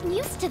I've gotten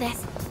used to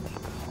this.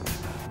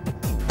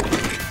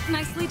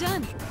 Nicely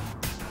done.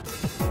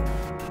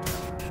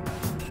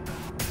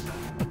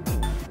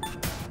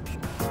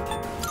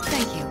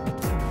 Thank you.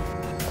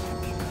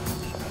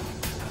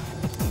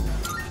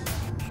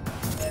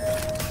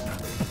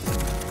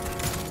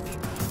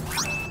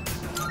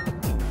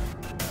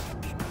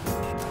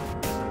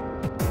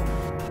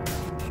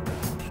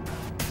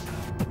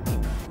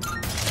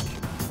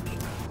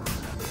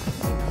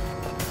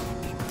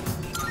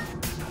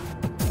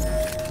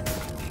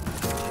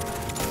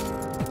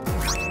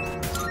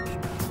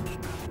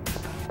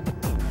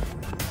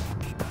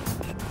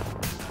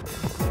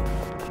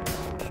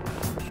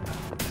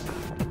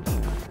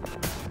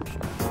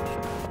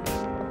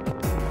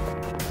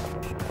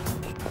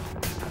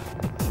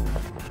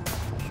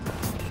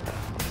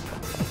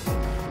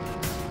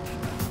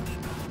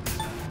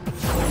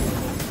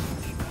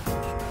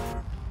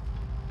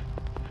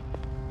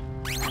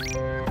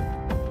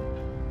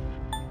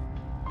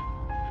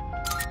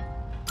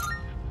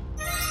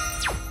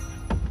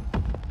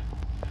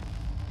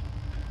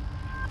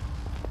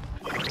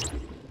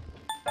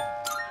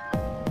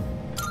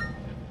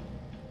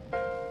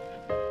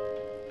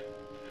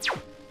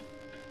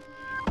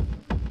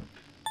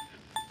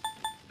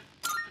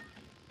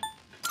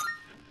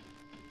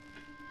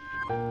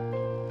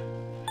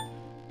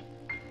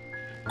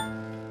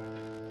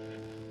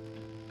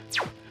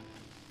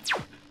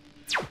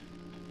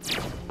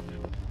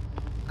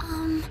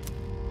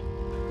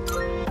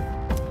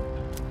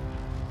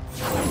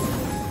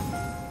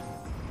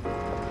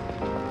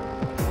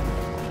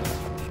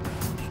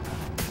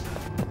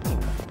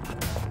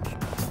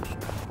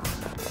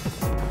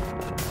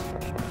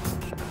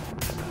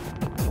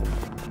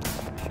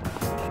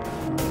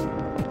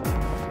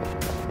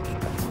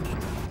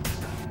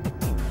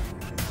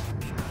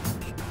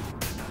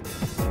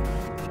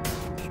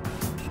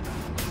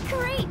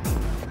 Great!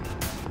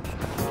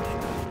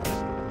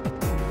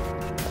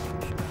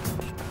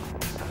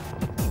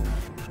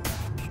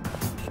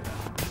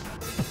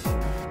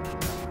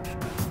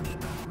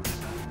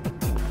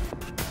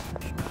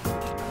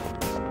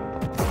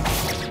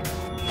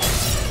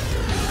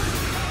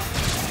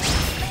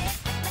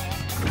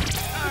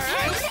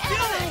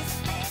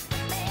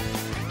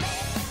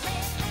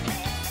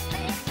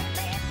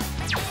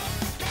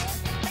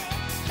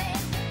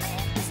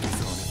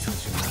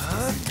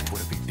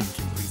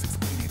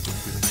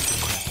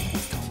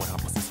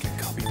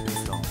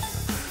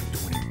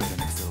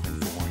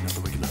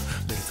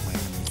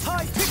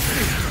 High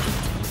pixie.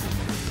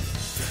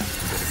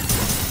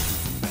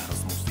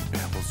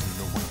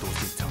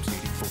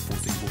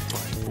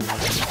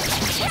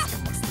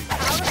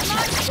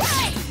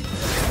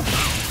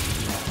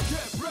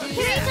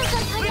 Here's us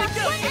up, Way to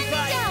go, one enemy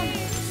Spike. down!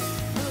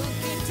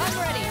 I'm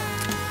ready.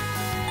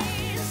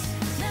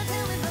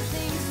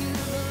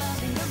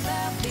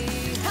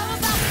 How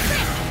about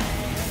Frick?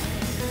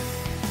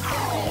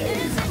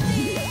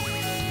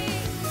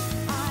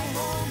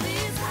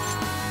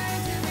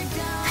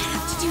 I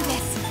have to do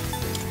this.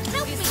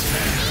 Help me!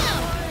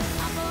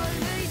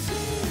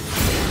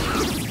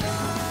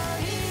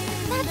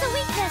 That's a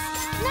weakness.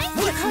 Nice,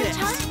 What's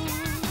Hikari-chan. next?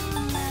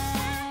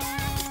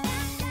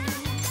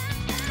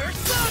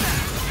 Persona.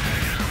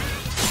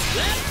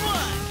 That's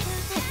one.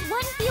 That's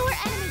one fewer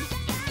enemy.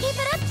 Keep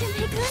it up,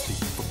 Junpei-kun.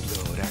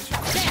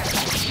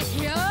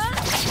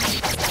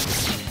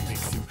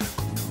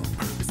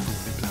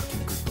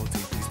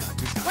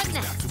 What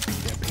next?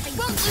 I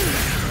won't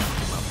lose.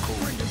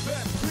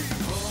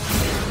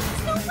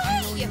 No way!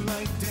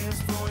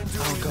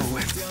 I'll go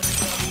with.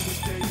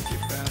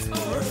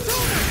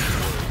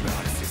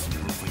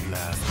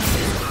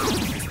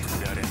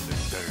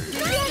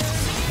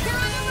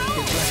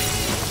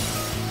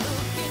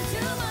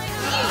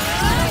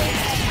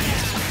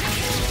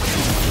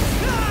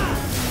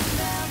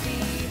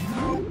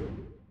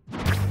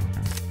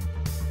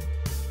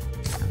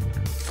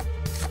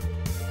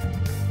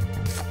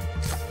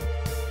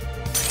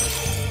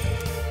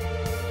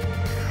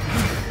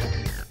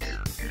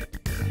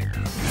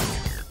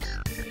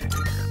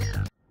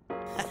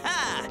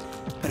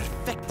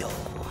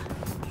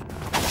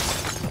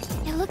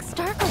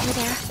 dark over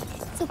there,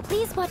 so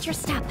please watch your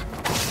step.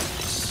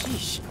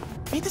 Sheesh.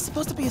 Ain't this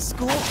supposed to be a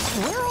school?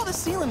 Where are all the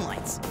ceiling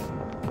lights?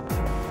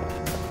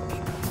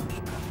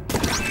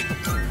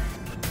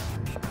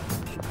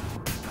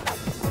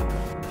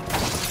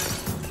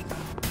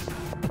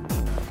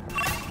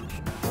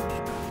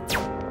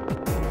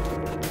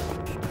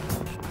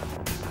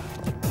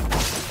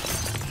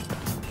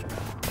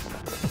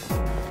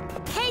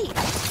 Hey,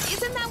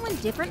 isn't that one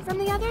different from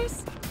the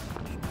others?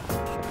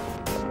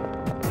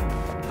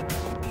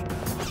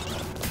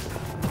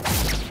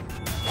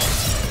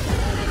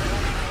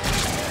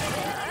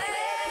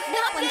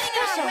 That one's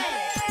special.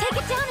 Take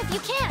it down if you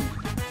can.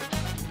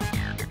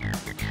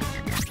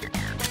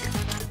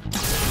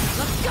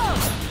 Let's go!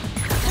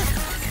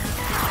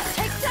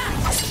 Take that!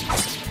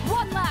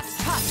 One last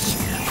touch!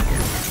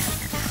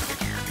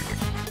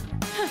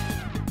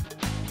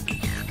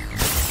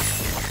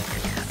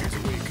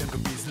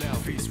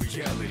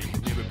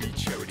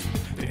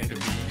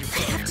 I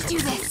have to do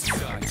this.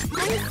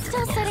 I'm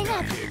still setting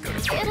up.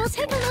 It'll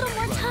take a little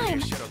more time.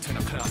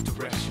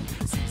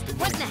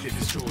 What next?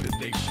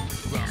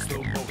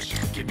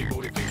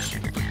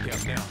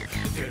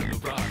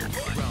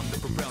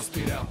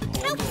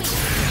 Help me!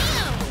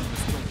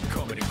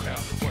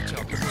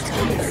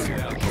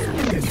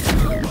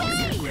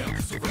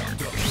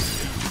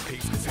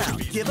 Now,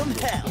 give them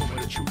hell.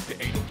 Turn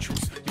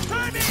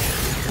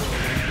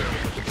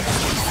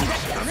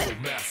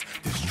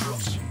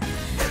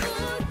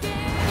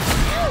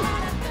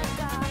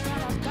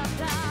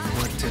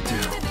What to do?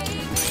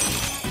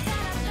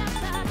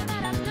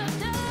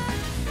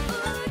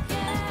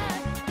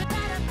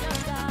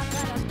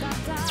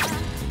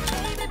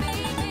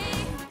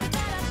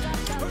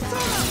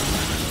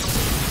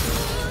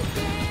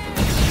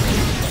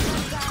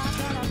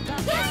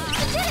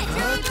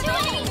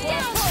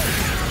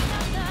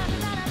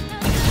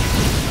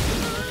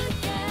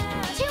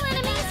 Two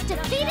enemies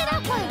defeated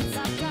at once.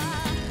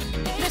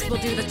 This will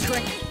do the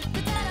trick.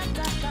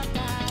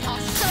 I'll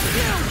show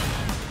you.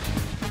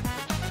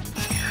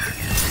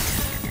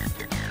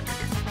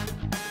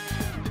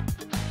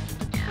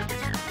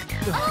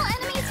 All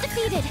enemies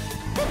defeated.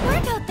 Good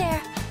work out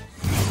there.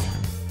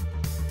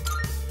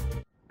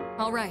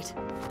 All right,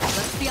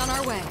 let's be on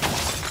our way.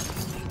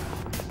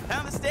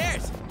 Down the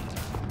stairs.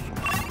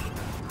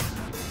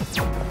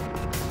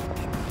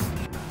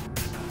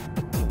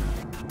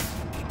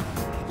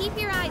 Keep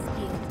your eyes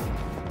peeled.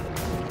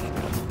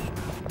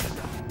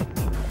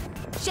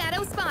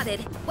 Shadow spotted.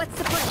 What's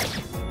the plan?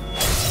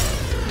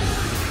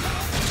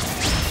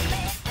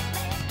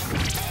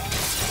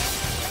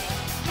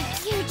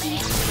 Yuji.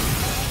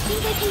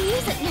 Think I can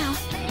use it now.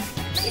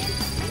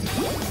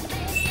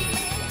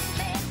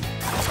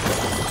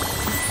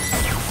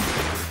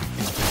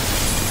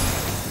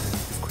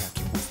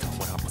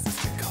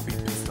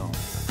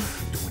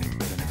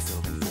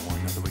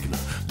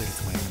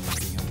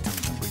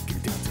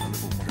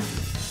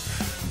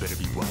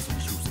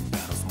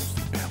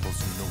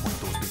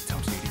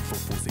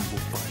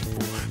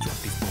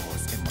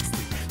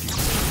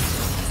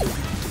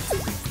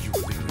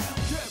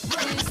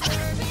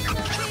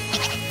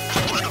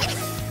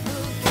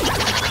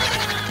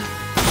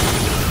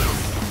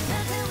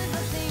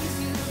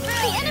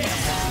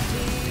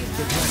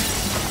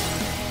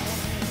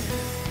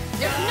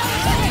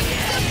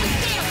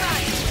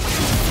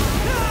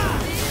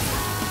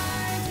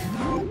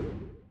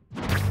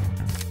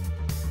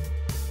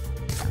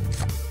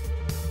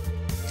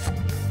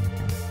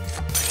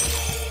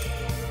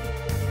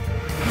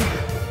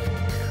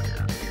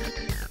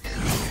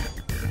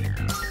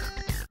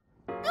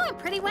 Doing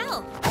pretty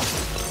well.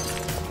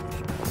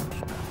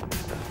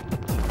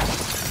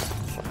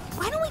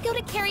 Why don't we go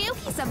to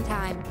karaoke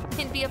sometime?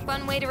 It'd be a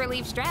fun way to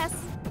relieve stress.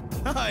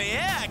 Oh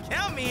yeah,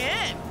 count me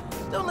in.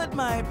 Don't let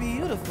my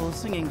beautiful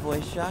singing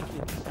voice shock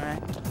you, all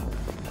right?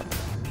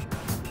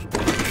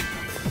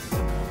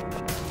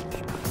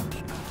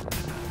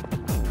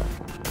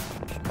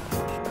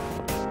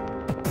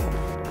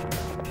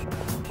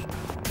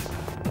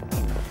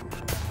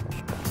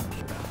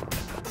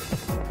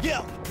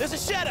 Yo, there's a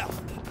shadow.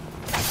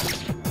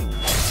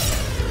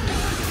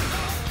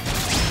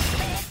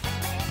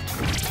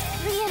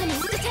 Three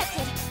enemies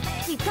detected.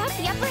 We've got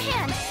the upper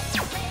hand.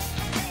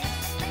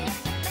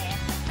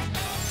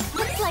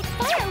 Looks like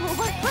fire will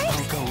work great.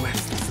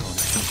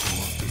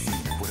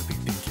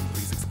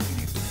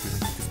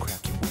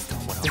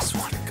 This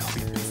one.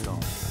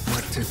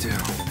 What to do?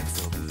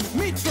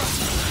 Me try.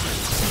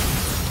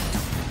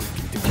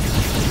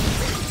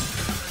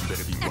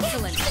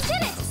 Excellent. We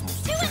did it!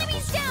 Two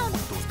enemies down!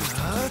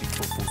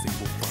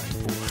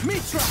 Me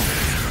try.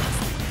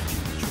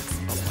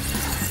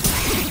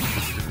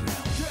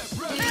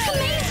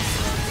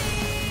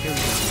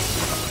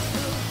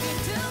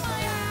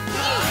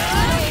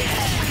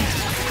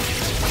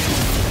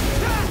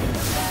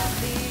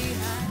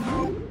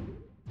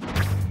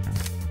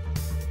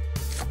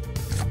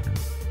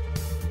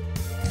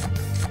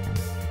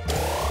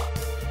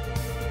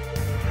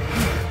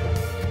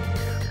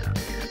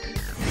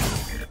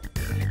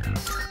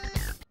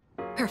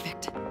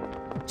 Perfect.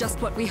 Just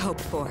Just what we hoped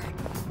for.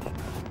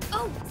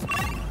 Oh!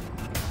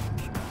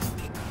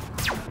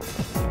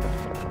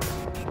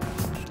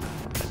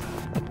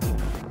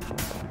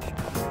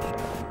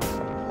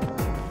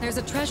 There's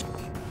a treasure.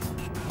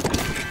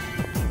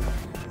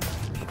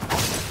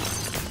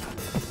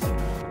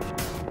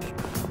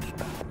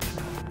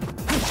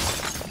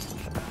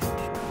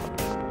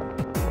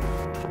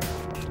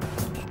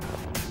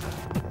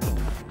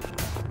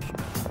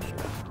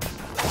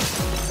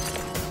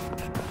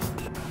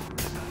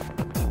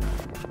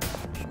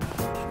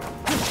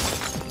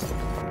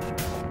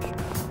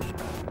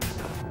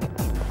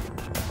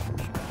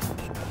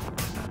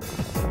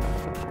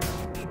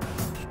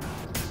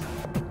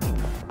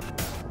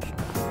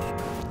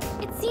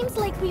 Seems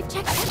like we've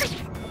checked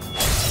everything.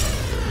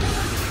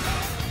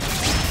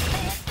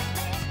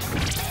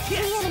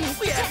 Yes,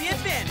 we have the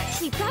advantage.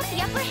 We've got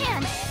the upper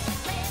hand.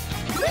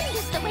 This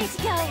is the way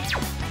to go.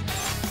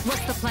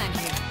 What's the plan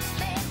here?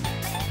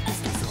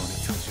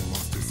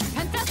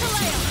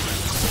 Pentathlea!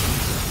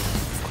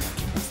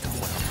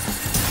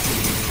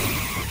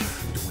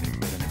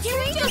 Your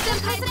angel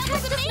senpai's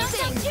attack does not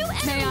sound too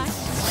May I?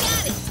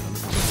 Got it!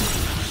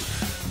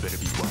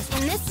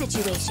 in this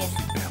situation.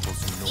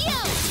 Yo!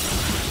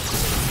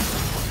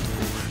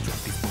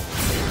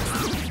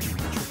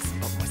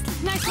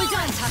 Nicely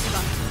done,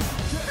 Takaba.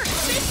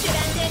 This should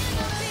end it!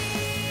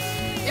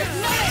 There's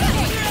no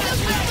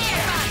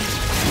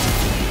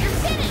You're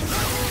finished!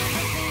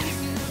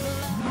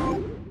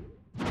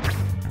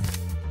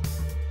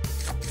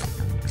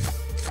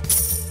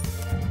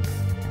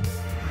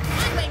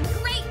 That went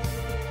great!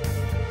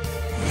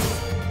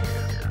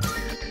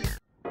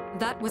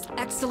 That was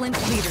excellent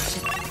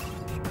leadership.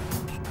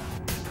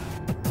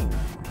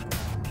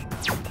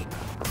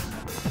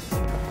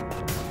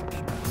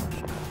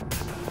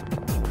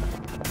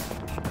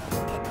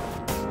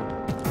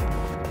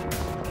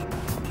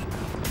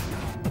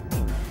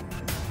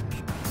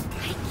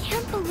 I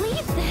can't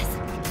believe this.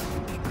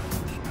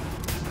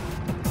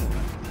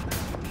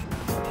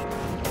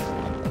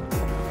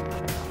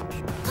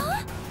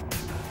 Huh?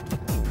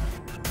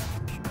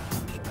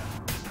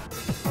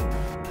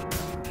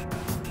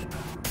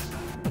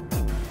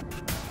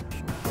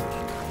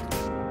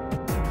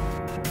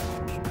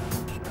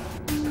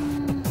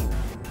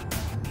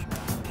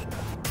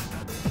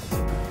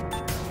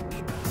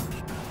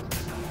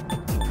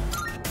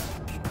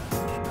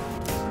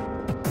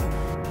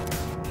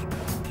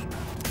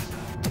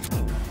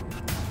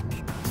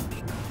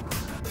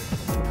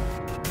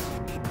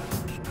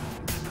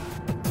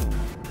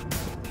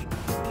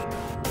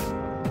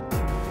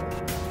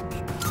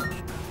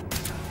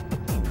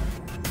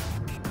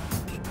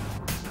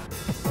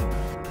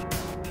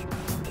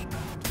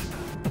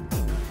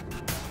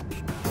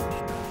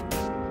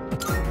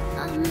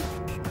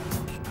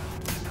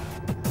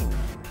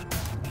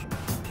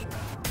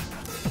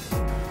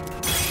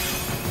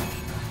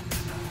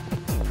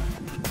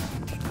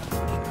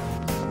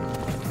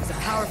 There's a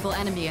powerful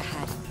enemy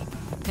ahead.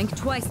 Think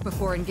twice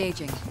before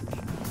engaging.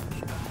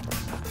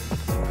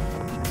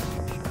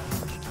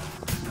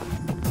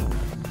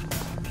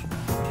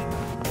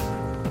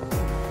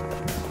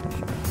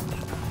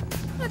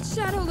 That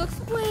shadow looks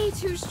way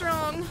too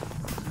strong.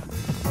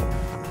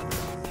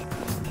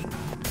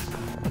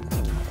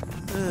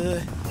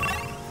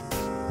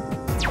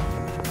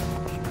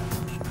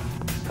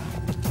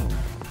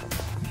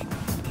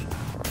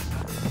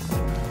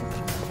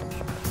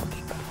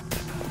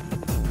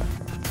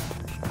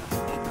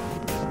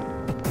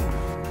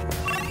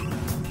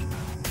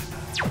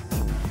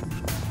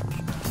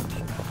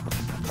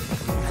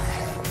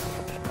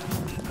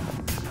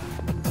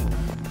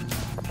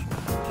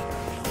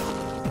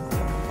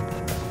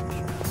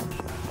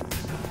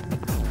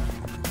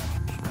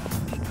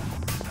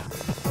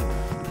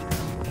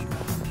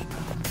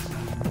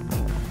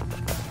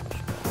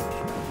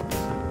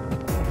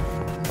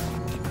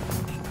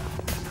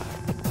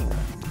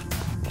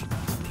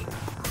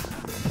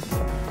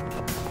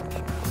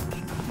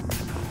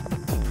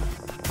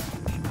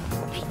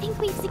 I think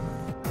we've seen...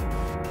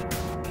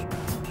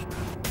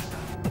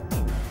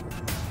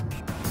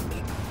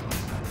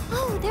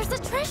 Oh, there's a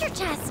treasure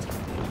chest!